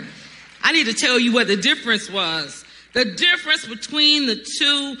time. I need to tell you what the difference was. The difference between the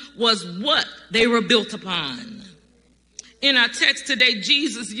two was what they were built upon. In our text today,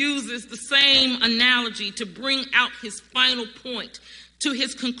 Jesus uses the same analogy to bring out his final point to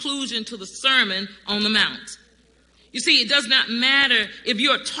his conclusion to the Sermon on the Mount. You see, it does not matter if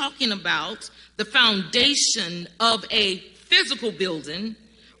you're talking about the foundation of a physical building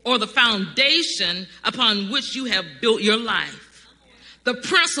or the foundation upon which you have built your life. The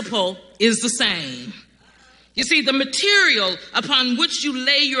principle is the same. You see, the material upon which you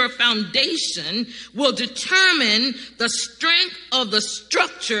lay your foundation will determine the strength of the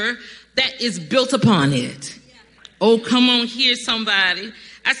structure that is built upon it. Oh, come on here, somebody.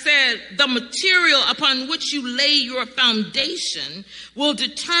 I said the material upon which you lay your foundation will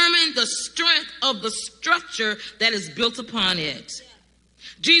determine the strength of the structure that is built upon it.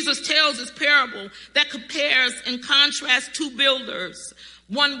 Jesus tells this parable that compares and contrasts two builders,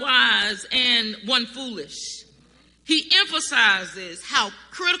 one wise and one foolish. He emphasizes how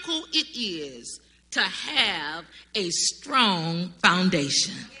critical it is to have a strong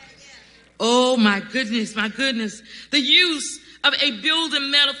foundation. Oh, my goodness, my goodness. The use of a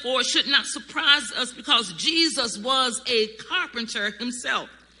building metaphor should not surprise us because Jesus was a carpenter himself.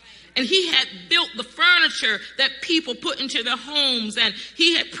 And he had built the furniture that people put into their homes, and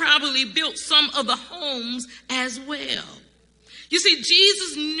he had probably built some of the homes as well. You see,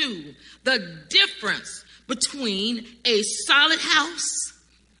 Jesus knew the difference between a solid house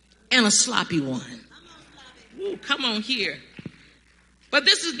and a sloppy one. Ooh, come on here. But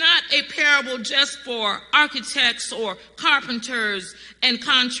this is not a parable just for architects or carpenters and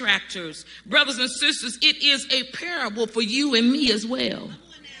contractors. Brothers and sisters, it is a parable for you and me as well.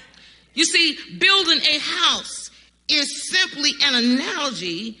 You see, building a house is simply an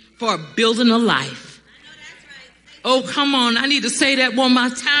analogy for building a life. Oh, come on. I need to say that one more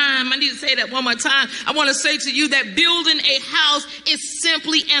time. I want to say to you that building a house is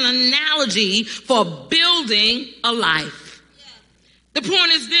simply an analogy for building a life. The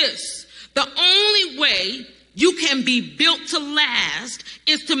point is this: the only way you can be built to last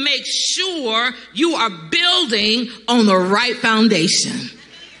is to make sure you are building on the right foundation.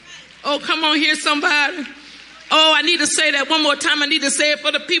 Oh, come on here, somebody. Oh, I need to say that one more time. I need to say it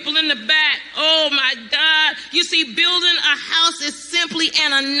for the people in the back. Oh, my God. You see, building a house is simply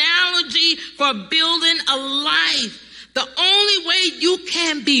an analogy for building a life. The only way you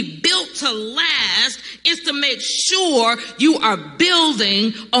can be built to last is to make sure you are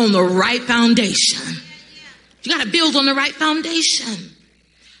building on the right foundation. You got to build on the right foundation.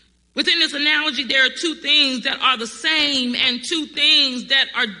 Within this analogy, there are two things that are the same and two things that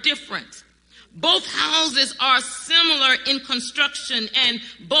are different. Both houses are similar in construction, and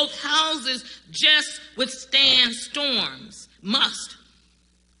both houses just withstand storms, must.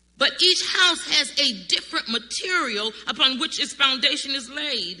 But each house has a different material upon which its foundation is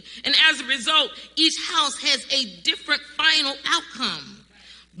laid. And as a result, each house has a different final outcome.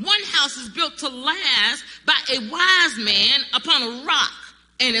 One house is built to last by a wise man upon a rock,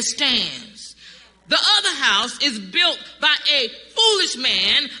 and it stands. The other house is built by a foolish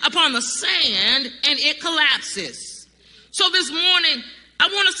man upon the sand, and it collapses. So this morning, I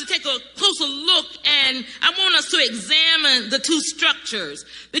want us to take a closer look, and I want us to examine the two structures,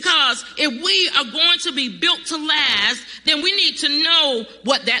 because if we are going to be built to last, then we need to know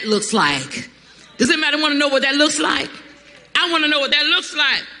what that looks like. Does anybody want to know what that looks like? I want to know what that looks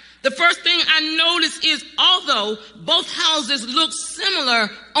like. The first thing I notice is, although both houses look similar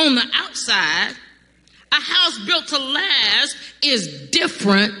on the outside, a house built to last is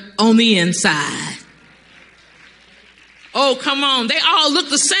different on the inside. Oh, come on. They all look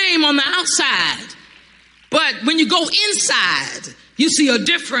the same on the outside. But when you go inside, you see a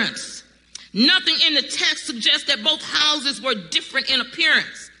difference. Nothing in the text suggests that both houses were different in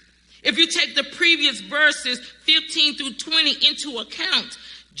appearance. If you take the previous verses 15 through 20 into account,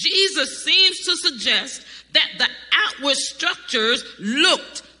 Jesus seems to suggest that the outward structures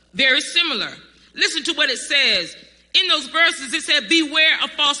looked very similar. Listen to what it says. In those verses, it said, beware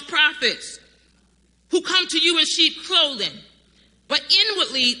of false prophets who come to you in sheep clothing, but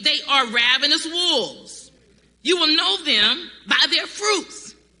inwardly they are ravenous wolves. You will know them by their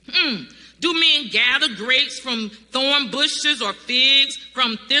fruits. Do men gather grapes from thorn bushes or figs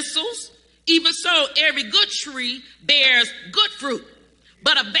from thistles? Even so, every good tree bears good fruit,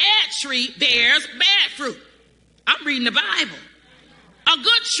 but a bad tree bears bad fruit. I'm reading the Bible. A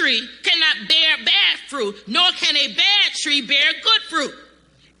good tree cannot bear bad fruit, nor can a bad tree bear good fruit.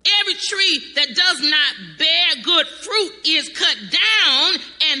 Every tree that does not bear good fruit is cut down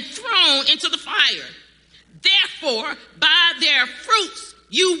and thrown into the fire. Therefore, by their fruits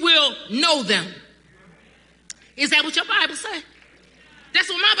you will know them. Is that what your Bible says? That's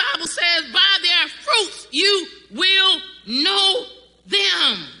what my Bible says. By their fruits you will know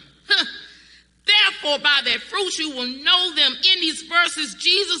them. Therefore, by their fruits you will know them. In these verses,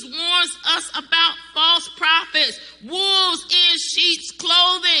 Jesus warns us about false prophets, wolves in sheep's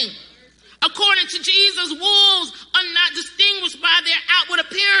clothing. According to Jesus, wolves are not distinguished by their outward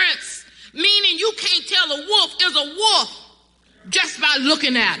appearance, meaning you can't tell a wolf is a wolf just by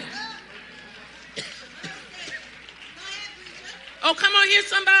looking at him. Oh, come on here,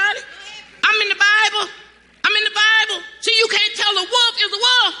 somebody. I'm in the Bible. I'm in the Bible. See, you can't tell a wolf is a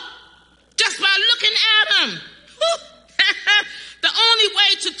wolf just by looking at him. The only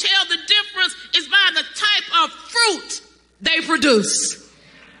way to tell the difference is by the type of fruit they produce.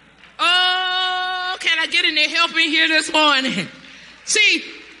 Oh, can I get in there? Help me here this morning. See,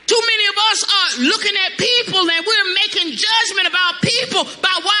 too many of us are looking at people and we're making judgment about people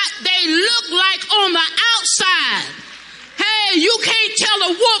by what they look like on the outside. Hey, you can't tell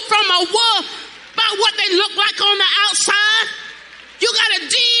a wolf from a wolf by what they look like on the outside. You got to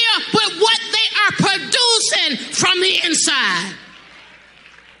deal with what they are producing from the inside.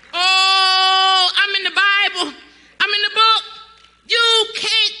 Oh, I'm in the Bible. I'm in the book. You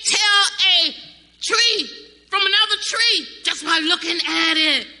can't tell a tree from another tree just by looking at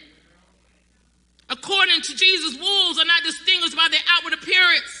it. According to Jesus, wolves are not distinguished by their outward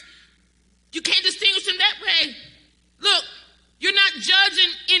appearance. You can't distinguish them that way. Look, you're not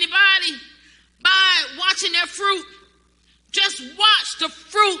judging anybody by watching their fruit. Just watch the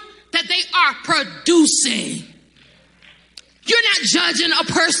fruit that they are producing. You're not judging a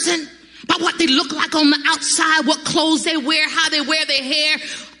person by what they look like on the outside, what clothes they wear, how they wear their hair.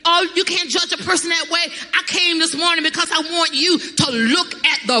 Oh, you can't judge a person that way. I came this morning because I want you to look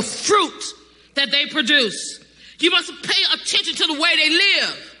at the fruit that they produce. You must pay attention to the way they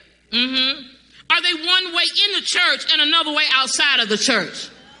live. Are they one way in the church and another way outside of the church?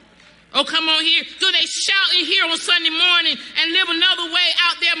 Oh, come on here. Do they shout in here on Sunday morning and live another way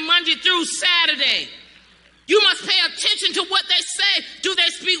out there Monday through Saturday? You must pay attention to what they say. Do they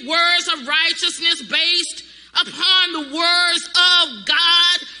speak words of righteousness based upon the words of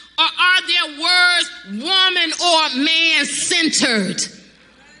God? Or are their words woman or man-centered?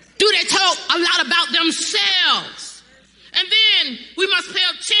 Do they talk a lot about themselves? And then we must pay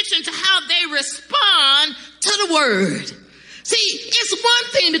attention to how they respond to the word. See, it's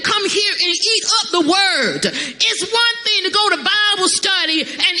one thing to come here and eat up the word. It's one thing to go to Bible study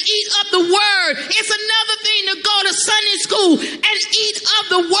and eat up the word. It's another thing to go to Sunday school and eat up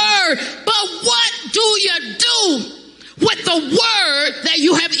the word. But what do you do with the word that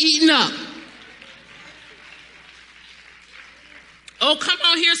you have eaten up? Oh, come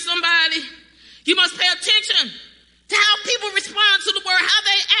on here, somebody. You must pay attention to how people respond to the word, how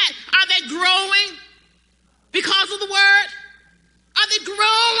they act. Are they growing because of the word? Are they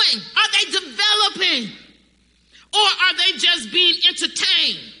growing? Are they developing? Or are they just being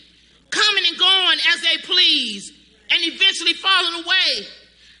entertained, coming and going as they please, and eventually falling away?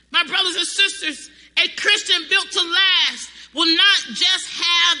 My brothers and sisters, a Christian built to last will not just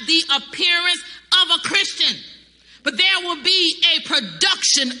have the appearance of a Christian, but there will be a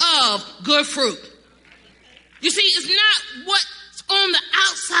production of good fruit. You see, it's not what's on the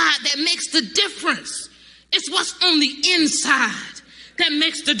outside that makes the difference. It's what's on the inside that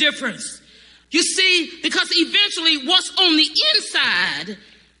makes the difference. You see, because eventually what's on the inside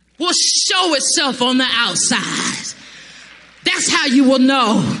will show itself on the outside. That's how you will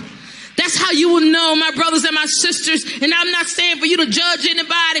know. That's how you will know, my brothers and my sisters. And I'm not saying for you to judge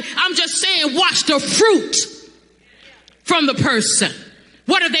anybody. I'm just saying watch the fruit from the person.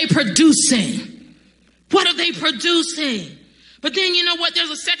 What are they producing? What are they producing? But then you know what? There's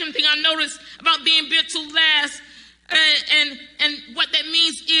a second thing I noticed about being built to last. And what that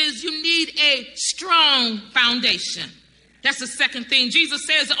means is you need a strong foundation. That's the second thing. Jesus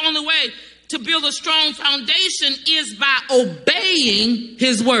says the only way to build a strong foundation is by obeying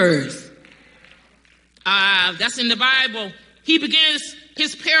his words. That's in the Bible. He begins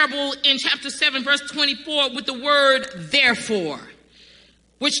his parable in chapter 7, verse 24 with the word therefore,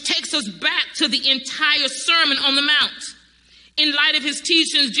 which takes us back to the entire Sermon on the Mount. In light of his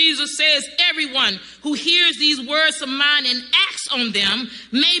teachings, Jesus says, everyone who hears these words of mine and acts on them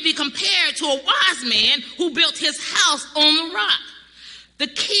may be compared to a wise man who built his house on the rock. The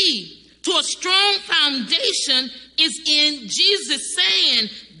key to a strong foundation is in Jesus saying,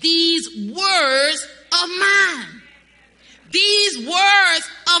 these words of mine. These words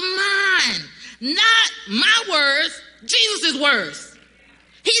of mine. Not my words, Jesus' words.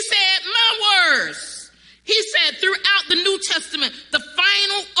 He said, my words. He said throughout the New Testament, the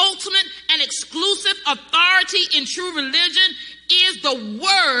final, ultimate, and exclusive authority in true religion is the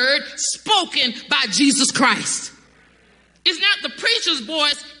word spoken by Jesus Christ. It's not the preacher's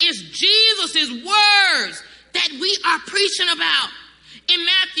voice, it's Jesus' words that we are preaching about. In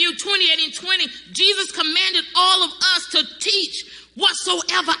Matthew 28 and 20, Jesus commanded all of us to teach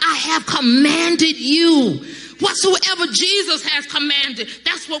whatsoever I have commanded you. Whatsoever Jesus has commanded,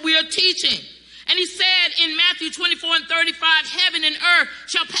 that's what we are teaching. And he said in Matthew 24 and 35, heaven and earth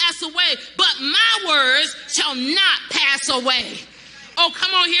shall pass away, but my words shall not pass away. Oh,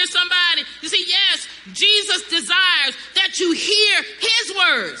 come on here, somebody. You see, yes, Jesus desires that you hear his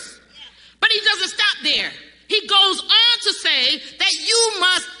words, but he doesn't stop there. He goes on to say that you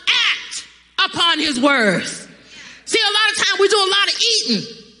must act upon his words. See, a lot of times we do a lot of eating,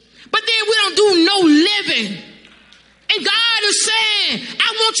 but then we don't do no living. And God is saying,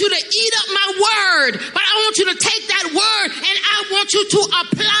 I want you to eat up my word, but I want you to take that word and I want you to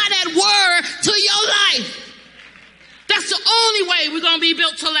apply that word to your life. That's the only way we're going to be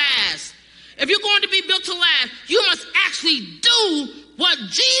built to last. If you're going to be built to last, you must actually do what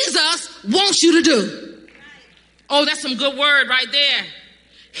Jesus wants you to do. Oh, that's some good word right there.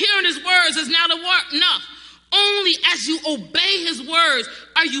 Hearing his words is not enough. Only as you obey his words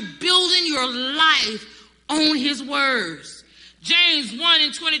are you building your life on his words. James 1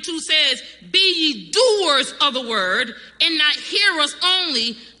 and 22 says, be ye doers of the word and not hearers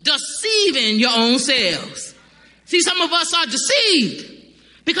only, deceiving your own selves. See, some of us are deceived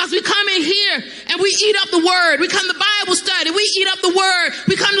because we come in here and we eat up the word. We come to Bible study, we eat up the word.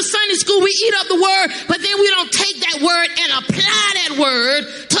 We come to Sunday school, we eat up the word, but then we don't take that word and apply that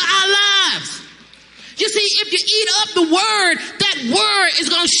word to our lives. You see, if you eat up the word, that word is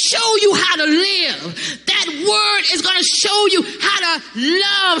going to show you how to live. That word is going to show you how to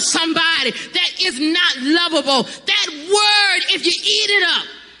love somebody that is not lovable. That word, if you eat it up,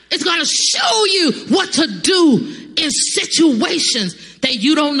 it's going to show you what to do in situations that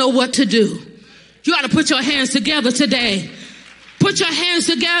you don't know what to do. You ought to put your hands together today. Put your hands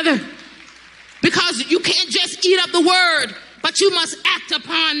together, because you can't just eat up the word, but you must act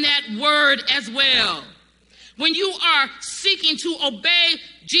upon that word as well. When you are seeking to obey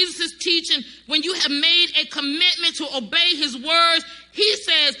Jesus' teaching, when you have made a commitment to obey his words, he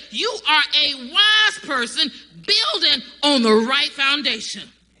says you are a wise person building on the right foundation.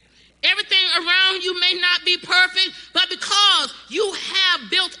 Everything around you may not be perfect, but because you have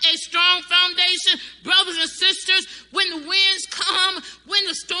built a strong foundation, brothers and sisters, when the winds come, when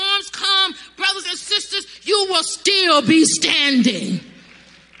the storms come, brothers and sisters, you will still be standing.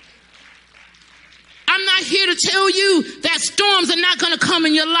 I'm not here to tell you that storms are not going to come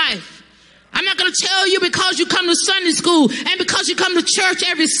in your life. I'm not going to tell you because you come to Sunday school and because you come to church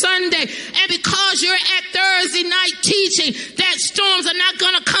every Sunday and because you're at Thursday night teaching that storms are not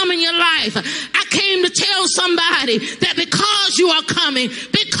going to come in your life. I came to tell somebody that because you are coming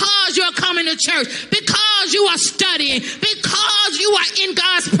to church, because you are studying, because you are in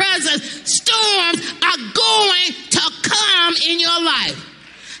God's presence, storms are going to come in your life.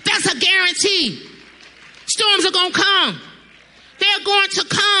 That's a guarantee. Storms are going to come. They're going to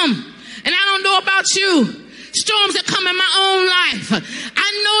come. And I don't know about you. storms that come in my own life. I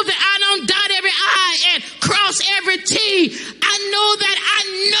know that I don't dot every I and cross every T. I know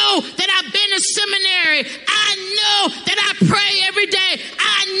that I've been in seminary. I know that I pray every day.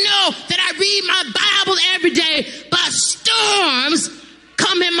 I know that I read my Bible every day. But storms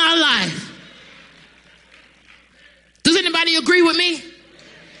come in my life. Does anybody agree with me?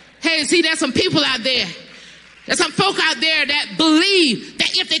 Hey, see, there's some people out there. There's some folk out there that believe that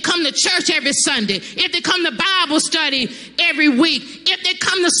if they come to church every Sunday, if they come to Bible study every week, if they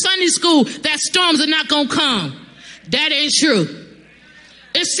come to Sunday school, that storms are not going to come. That ain't true.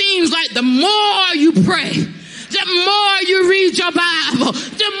 It seems like the more you pray, the more you read your Bible,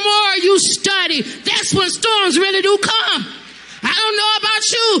 the more you study, that's when storms really do come. I don't know about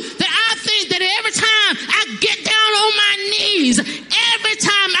you, that I think that every time I get down on my knees, every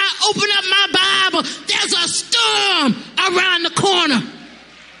time I open up my Bible, there's a storm around the corner.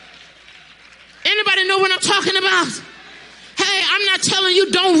 Anybody know what I'm talking about? Hey, I'm not telling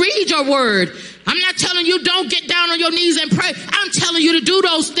you don't read your word. I'm not telling you don't get down on your knees and pray. I'm telling you to do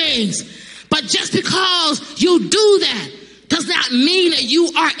those things. But just because you do that does not mean that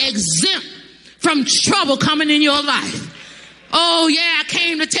you are exempt from trouble coming in your life. Oh yeah, I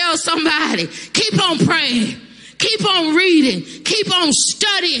came to tell somebody, keep on praying, keep on reading, keep on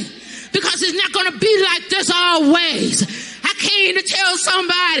studying, because it's not going to be like this always. I came to tell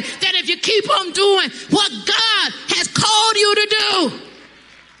somebody that if you keep on doing what God has called you to do,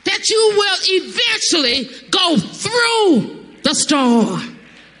 that you will eventually go through the storm.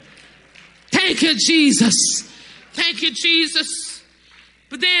 Thank you, Jesus. Thank you, Jesus.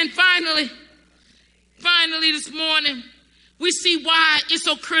 But then finally this morning, we see why it's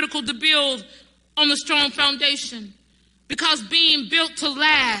so critical to build on the strong foundation. Because being built to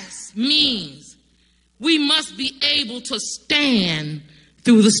last means we must be able to stand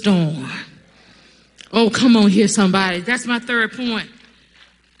through the storm. Oh, come on here, somebody. That's my third point.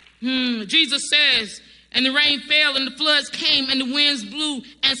 Jesus says, and the rain fell and the floods came and the winds blew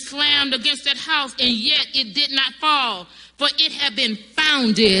and slammed against that house, and yet it did not fall, for it had been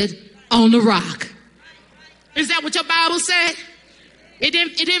founded on the rock. Is that what your Bible said? It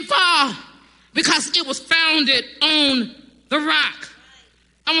didn't fall because it was founded on the rock.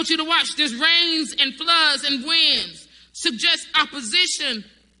 I want you to watch this. Rains and floods and winds suggest opposition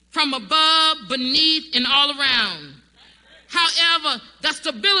from above, beneath, and all around. However, the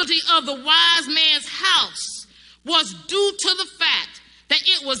stability of the wise man's house was due to the fact that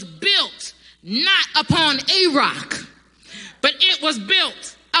it was built not upon a rock, but it was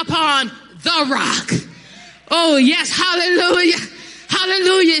built upon the rock. Oh, yes, hallelujah,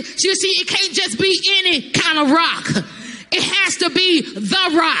 hallelujah. You see, it can't just be any kind of rock. It has to be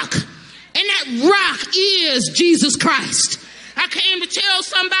the rock. And that rock is Jesus Christ. I came to tell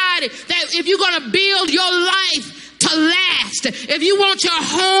somebody that if you're going to build your life to last, if you want your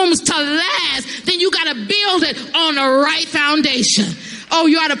homes to last, then you got to build it on the right foundation. Oh,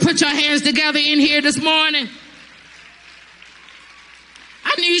 you ought to put your hands together in here this morning.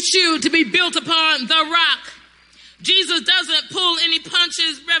 I need you to be built upon the rock. Jesus doesn't pull any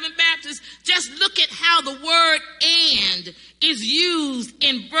punches, Reverend Baptist. Just look at how the word "and" is used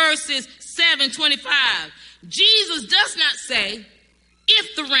in verses 7:25. Jesus does not say,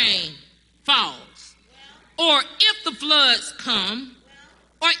 if the rain falls, or if the floods come,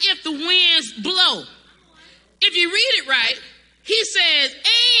 or if the winds blow. If you read it right, he says,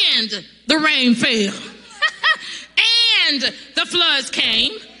 and the rain fell, and the floods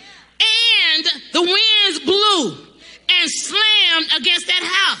came, and the winds blew and slammed against that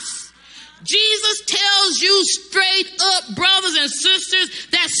house. Jesus tells you straight up, brothers and sisters,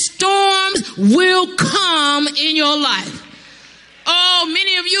 that storms will come in your life. Oh,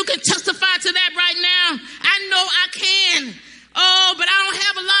 many of you can testify to that right now. I know I can. Oh, but I don't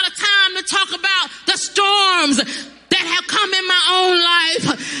have a lot of time to talk about the storms that have come in my own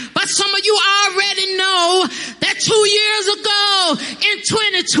life. But some of you already know that 2 years ago in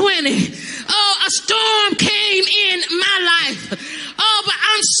 2020, a storm came in my life. Oh, but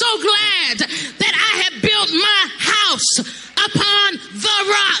I'm so glad that I have built my house upon the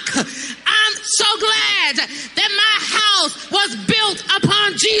rock. I'm so glad that my house was built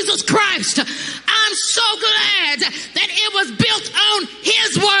upon Jesus Christ. I'm so glad that it was built on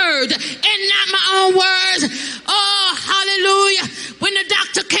his word and not my own words. Oh, hallelujah. When the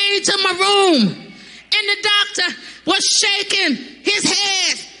doctor came to my room and the doctor was shaking his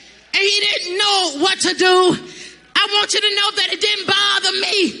head and he didn't know what to do, I want you to know that it didn't bother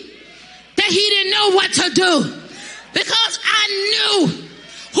me that he didn't know what to do, because I knew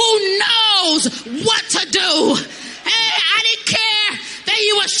who knows what to do. Hey, I didn't care that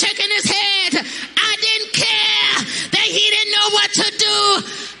he was shaking his head. I didn't care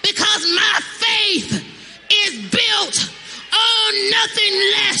on nothing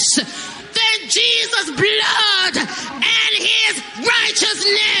less than Jesus' blood and his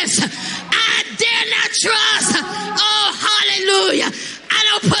righteousness. I dare not trust. Oh, hallelujah. I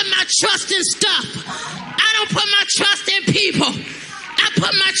don't put my trust in stuff. I don't put my trust in people. I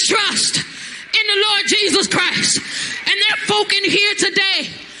put my trust in the Lord Jesus Christ. And there are folk in here today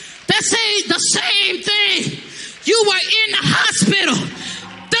that say the same thing. You were in the hospital.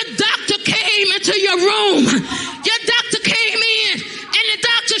 The doctor came into your room. Your doctor came in and the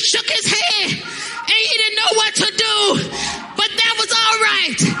doctor shook his head and he didn't know what to do. But that was all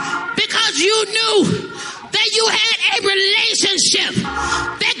right because you knew that you had a relationship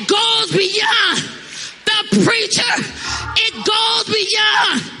that goes beyond the preacher. It goes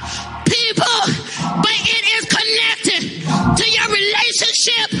beyond people, but it is connected to your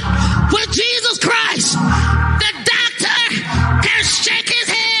relationship with Jesus Christ. The doctor can shake his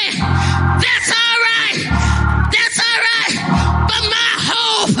head. That's all right. That's all right. But my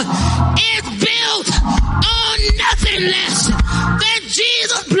hope is built on nothing less than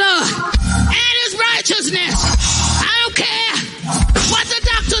Jesus' blood and his righteousness. I don't care what the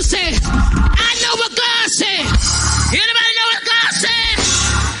doctor says. I know what God said. Anybody know what God said?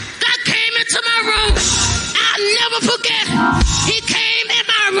 God came into my room. I'll never forget. He came in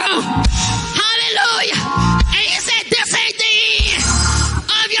my room. Hallelujah. And he said, this ain't the end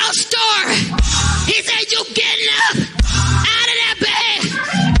of your story. He said, you getting up out of that bed.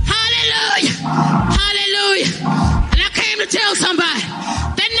 Hallelujah. Hallelujah. And I came to tell somebody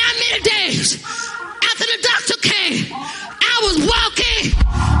that not many days after the doctor came, I was walking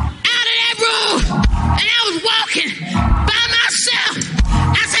out of that room and I was walking by myself.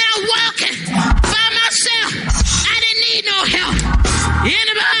 I said, I'm walking by myself. I didn't need no help.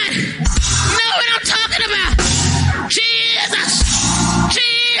 Anybody know what I'm talking about? Jesus.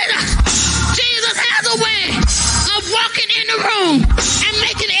 Jesus. Jesus has a way of walking in the room and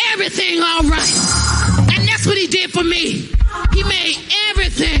making everything all right. And that's what he did for me. He made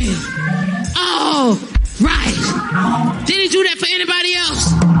everything all right. Did he do that for anybody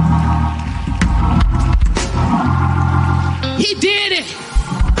else? He did it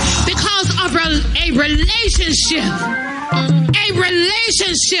because of a relationship. A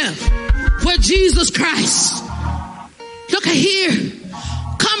relationship with Jesus Christ. Look at here.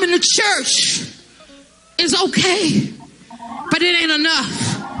 Coming to church is okay, but it ain't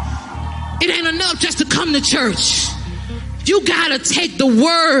enough. It ain't enough just to come to church. You gotta take the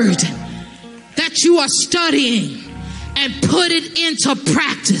word that you are studying and put it into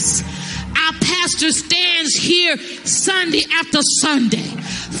practice. Our pastor stands here Sunday after Sunday,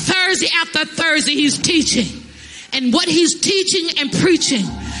 Thursday after Thursday, he's teaching. And what he's teaching and preaching,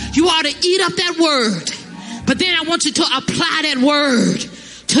 you ought to eat up that word. But then I want you to apply that word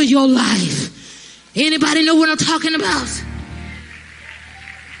to your life. Anybody know what I'm talking about?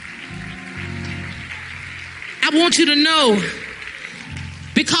 I want you to know,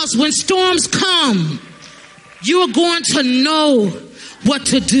 because when storms come, you are going to know what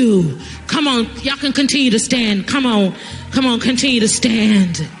to do. Come on, y'all can continue to stand. Come on, continue to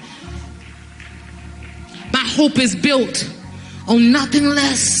stand. My hope is built on nothing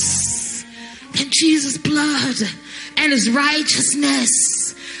less than Jesus' blood and his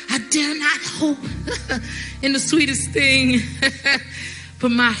righteousness. I dare not hope in the sweetest thing, but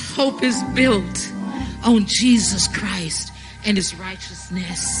my hope is built on Jesus Christ and his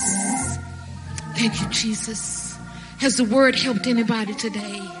righteousness. Thank you, Jesus. Has the word helped anybody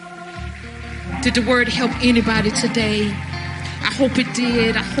today? Did the word help anybody today? I hope it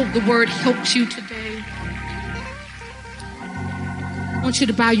did. I hope the word helped you today. I want you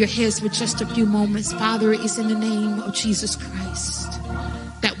to bow your heads for just a few moments. Father, it's in the name of Jesus Christ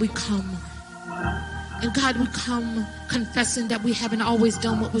that we come. And God, we come confessing that we haven't always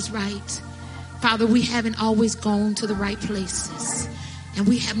done what was right. Father, we haven't always gone to the right places. And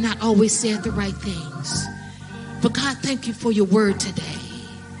we have not always said the right things. But God, thank you for your word today.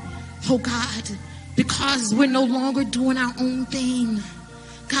 Oh God, because we're no longer doing our own thing.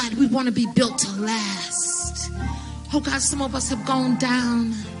 God, we want to be built to last. Oh God, some of us have gone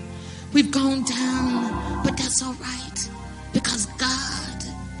down. We've gone down, but that's all right. Because God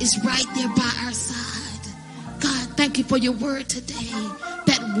is right there by our side. God, thank you for your word today.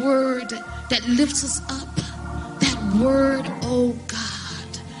 That word that lifts us up. That word, oh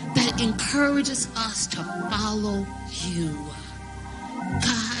God, that encourages us to follow you.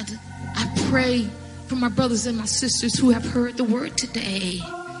 God, I pray for my brothers and my sisters who have heard the word today.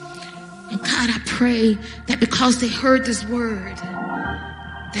 And God, I pray that because they heard this word,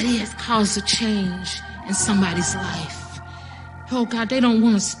 that it has caused a change in somebody's life. Oh God, they don't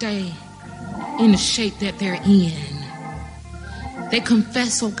want to stay in the shape that they're in. They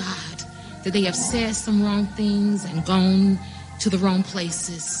confess, oh God, that they have said some wrong things and gone to the wrong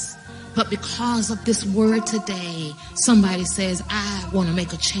places. But because of this word today, somebody says, I want to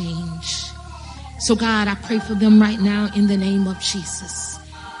make a change. So God, I pray for them right now in the name of Jesus.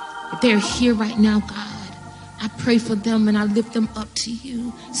 If they're here right now, God, I pray for them and I lift them up to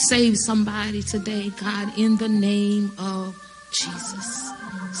you. Save somebody today, God, in the name of Jesus.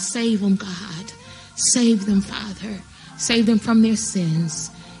 Save them, God. Save them, Father. Save them from their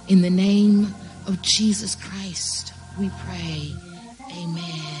sins. In the name of Jesus Christ, we pray.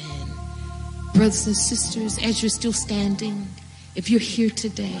 Amen. Brothers and sisters, as you're still standing, if you're here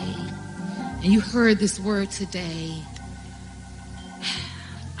today and you heard this word today,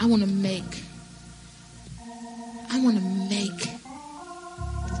 I want to make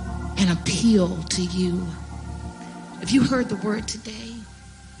an appeal to you. If you heard the word today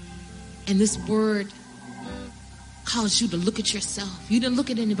and this word caused you to look at yourself, you didn't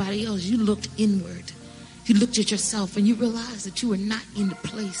look at anybody else, you looked inward. You looked at yourself and you realized that you were not in the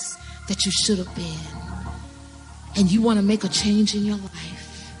place that you should have been, and you want to make a change in your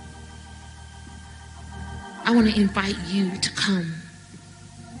life, I want to invite you to come.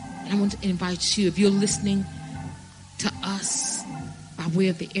 And I want to invite you, if you're listening to us by way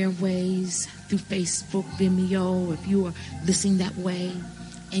of the airways, through Facebook, Vimeo, if you are listening that way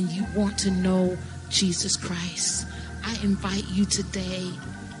and you want to know Jesus Christ, I invite you today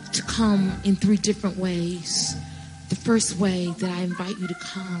to come in 3 different ways. The first way that I invite you to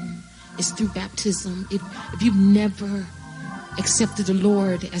come is through baptism. If you've never accepted the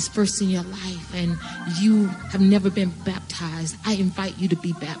Lord as first in your life and you have never been baptized, I invite you to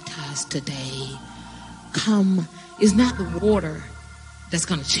be baptized today. Come. It's not the water that's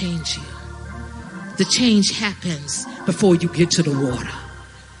going to change you. The change happens before you get to the water.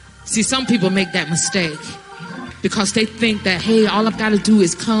 See, some people make that mistake because they think that, hey, all I've got to do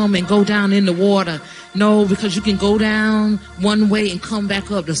is come and go down in the water. No, because you can go down one way and come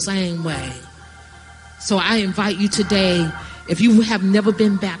back up the same way. So I invite you today, if you have never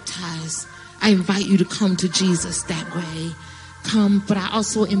been baptized, I invite you to come to Jesus that way. Come, but I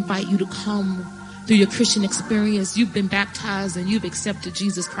also invite you to come through your Christian experience. You've been baptized and you've accepted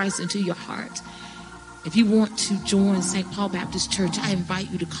Jesus Christ into your heart. If you want to join St. Paul Baptist Church, I invite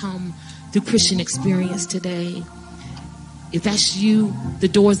you to come through Christian experience today. If that's you, the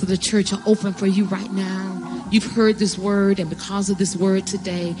doors of the church are open for you right now. You've heard this word, and because of this word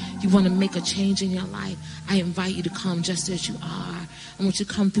today, you want to make a change in your life. I invite you to come just as you are. I want you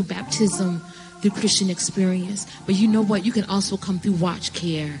to come through baptism, through Christian experience. But you know what? You can also come through Watch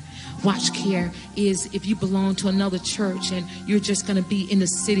Care. Watch Care is if you belong to another church and you're just going to be in the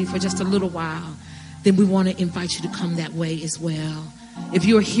city for just a little while, then we want to invite you to come that way as well. If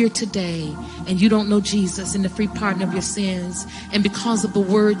you're here today and you don't know Jesus and the free pardon of your sins, and because of the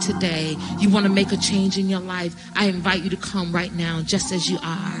word today, you want to make a change in your life, I invite you to come right now just as you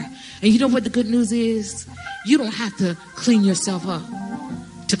are. And you know what the good news is? You don't have to clean yourself up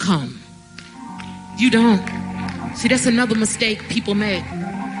to come. You don't. See, that's another mistake people make.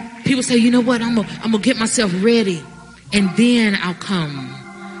 People say, you know what, I'm gonna get myself ready and then I'll come.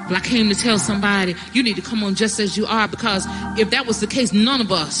 Well, I came to tell somebody, you need to come on just as you are, because if that was the case, none of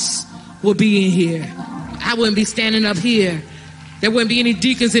us would be in here. I wouldn't be standing up here. There wouldn't be any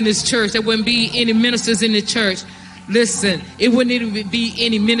deacons in this church. There wouldn't be any ministers in the church. Listen, it wouldn't even be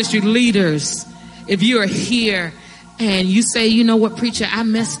any ministry leaders. If you are here and you say, you know what, preacher, I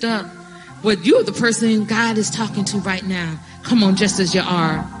messed up. Well, you're the person God is talking to right now. Come on just as you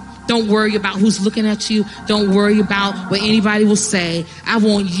are. Don't worry about who's looking at you. Don't worry about what anybody will say. I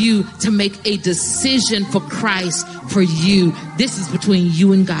want you to make a decision for Christ for you. This is between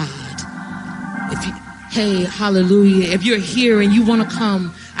you and God. Hey, hallelujah. If you're here and you want to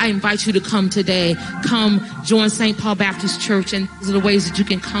come, I invite you to come today. Come join St. Paul Baptist Church, and these are the ways that you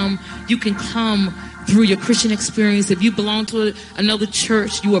can come. You can come through your Christian experience. If you belong to another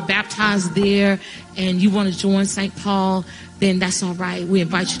church, you were baptized there, and you want to join St. Paul, then that's all right. We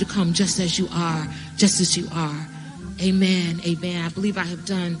invite you to come just as you are, just as you are. Amen, amen. I believe I have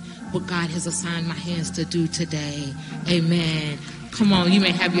done what God has assigned my hands to do today. Amen. Come on, you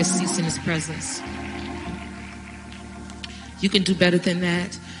may have your seats in His presence. You can do better than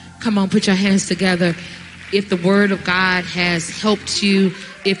that. Come on, put your hands together. If the word of God has helped you,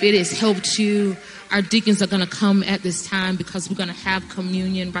 if it has helped you, our deacons are going to come at this time because we're going to have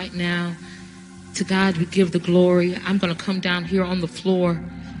communion right now. To God we give the glory. I'm going to come down here on the floor,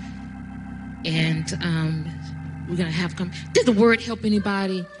 and we're going to have come. Did the word help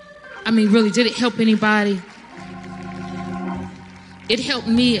anybody? I mean, really, did it help anybody? It helped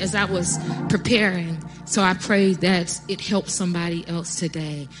me as I was preparing. So I pray that it helps somebody else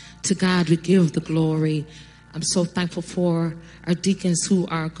today. To God we give the glory. I'm so thankful for our deacons who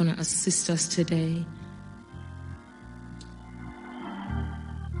are going to assist us today.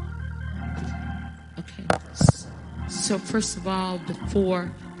 Okay. So first of all,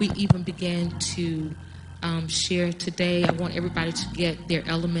 before we even begin to share today, I want everybody to get their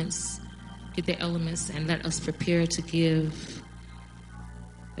elements, and let us prepare to give.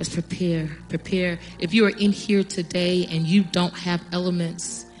 Let's prepare. If you are in here today and you don't have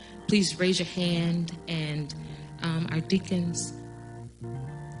elements, please raise your hand, and our deacons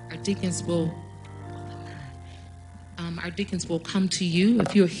will come to you.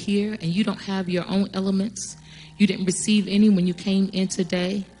 If you're here and you don't have your own elements, you didn't receive any when you came in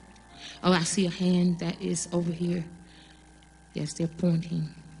today. Oh, I see a hand that is over here. Yes, they're pointing.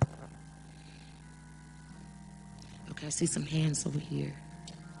 Okay, I see some hands over here.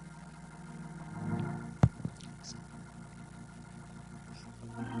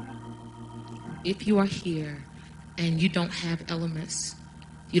 If you are here and you don't have elements,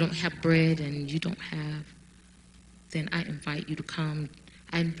 you don't have bread and you don't have, then I invite you to come.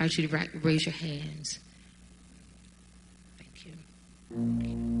 I invite you to raise your hands. Thank you.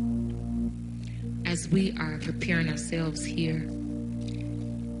 As we are preparing ourselves here, I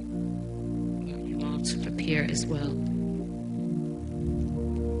want you all to prepare as well.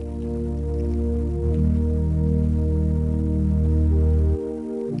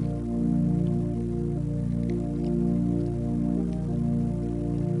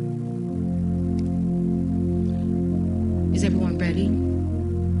 Is everyone ready?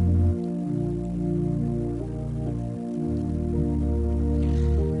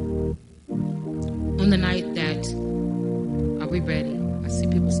 On the night that, are we ready? I see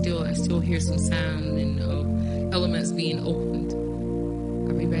people I still hear some sound and elements being opened.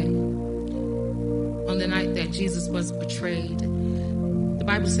 Are we ready? On the night that Jesus was betrayed, the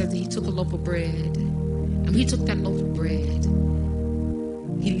Bible says that he took a loaf of bread. And when he took that loaf of bread,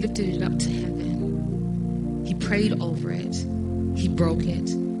 he lifted it up to heaven. He prayed over it. He broke it,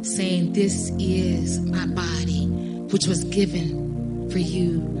 saying, "This is my body, which was given for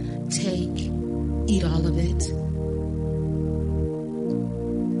you. Take, eat all of it."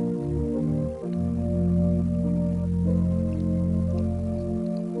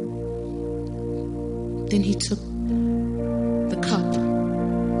 Then he took the cup.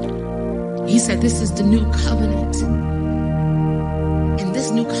 He said, "This is the new covenant. And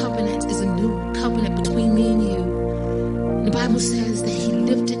this new covenant is a new covenant between me and you." The Bible says that he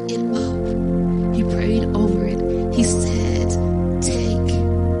lifted it up. He prayed over it. He said, "Take,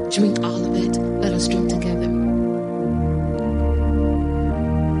 drink all of it. Let us drink together."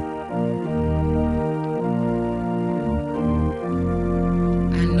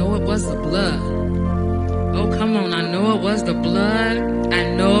 I know it was the blood. Oh, come on. I know it was the blood. I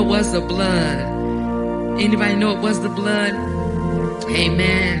know it was the blood. Anybody know it was the blood?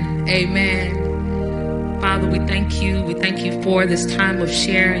 Amen. Amen. Father, we thank you. We thank you for this time of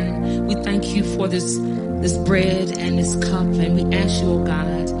sharing. We thank you for this bread and this cup. And we ask you, oh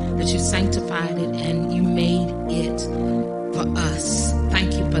God, that you sanctified it and you made it for us.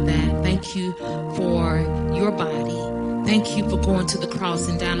 Thank you for that. Thank you for your body. Thank you for going to the cross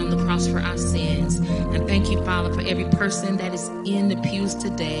and down on the cross for our sins. And thank you, Father, for every person that is in the pews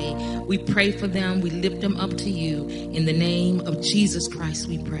today. We pray for them. We lift them up to you. In the name of Jesus Christ,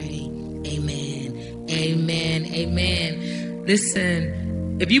 we pray. Amen. Amen. Amen. Listen,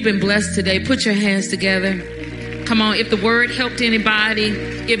 if you've been blessed today, put your hands together. Come on. If the word helped anybody,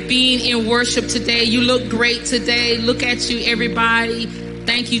 if being in worship today, you look great today. Look at you, everybody.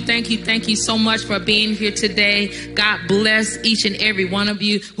 Thank you so much for being here today. God bless each and every one of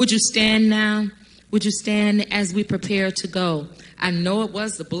you. Would you stand now? Would you stand as we prepare to go? I know it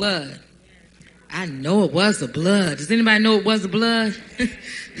was the blood. I know it was the blood. Does anybody know it was the blood?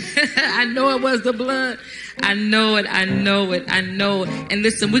 I know it was the blood. I know it. And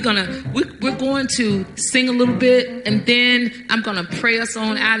listen, we're going to sing a little bit, and then I'm going to pray us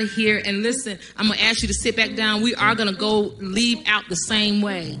on out of here. And listen, I'm going to ask you to sit back down. We are going to leave out the same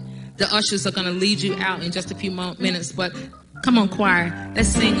way. The ushers are going to lead you out in just a few minutes. But come on, choir. Let's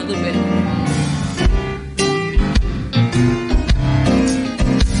sing a little bit.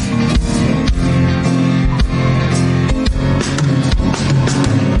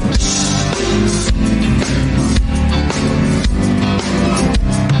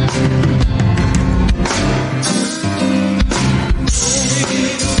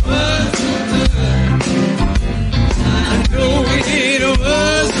 I know it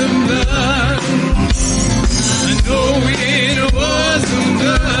was the blood.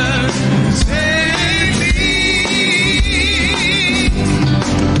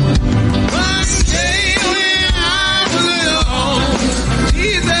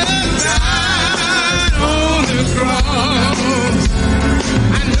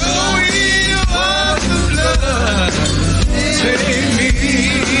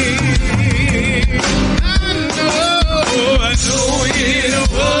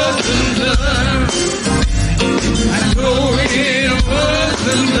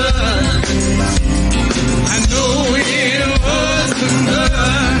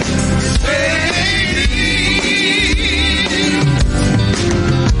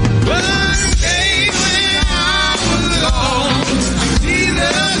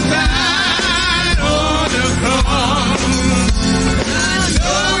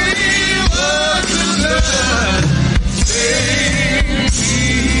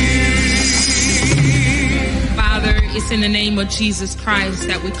 It's in the name of Jesus Christ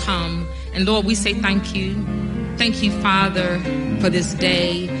that we come. And Lord, we say thank you. Thank you, Father, for this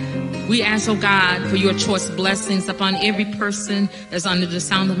day. We ask, oh God, for your choice blessings upon every person that's under the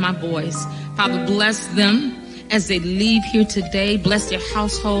sound of my voice. Father, bless them as they leave here today. Bless their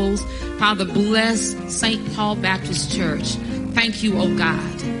households. Father, bless St. Paul Baptist Church. Thank you, oh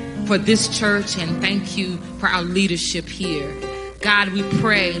God, for this church, and thank you for our leadership here. God, we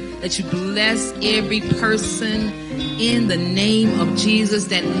pray that you bless every person in the name of Jesus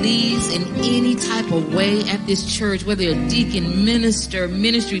that leads in any type of way at this church, whether a deacon, minister,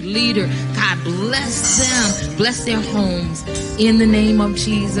 ministry leader. God, bless them, bless their homes in the name of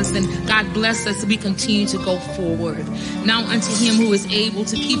Jesus. And God, bless us as we continue to go forward. Now unto him who is able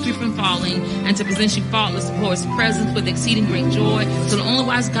to keep you from falling and to present you faultless before his presence with exceeding great joy. To the only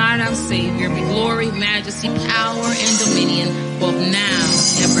wise God, our Savior, be glory, majesty, power, and dominion, both now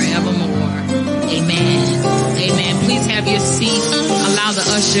and forevermore. Amen. Amen. Please have your seat. Allow the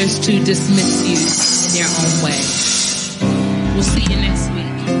ushers to dismiss you in their own way. We'll see you next week.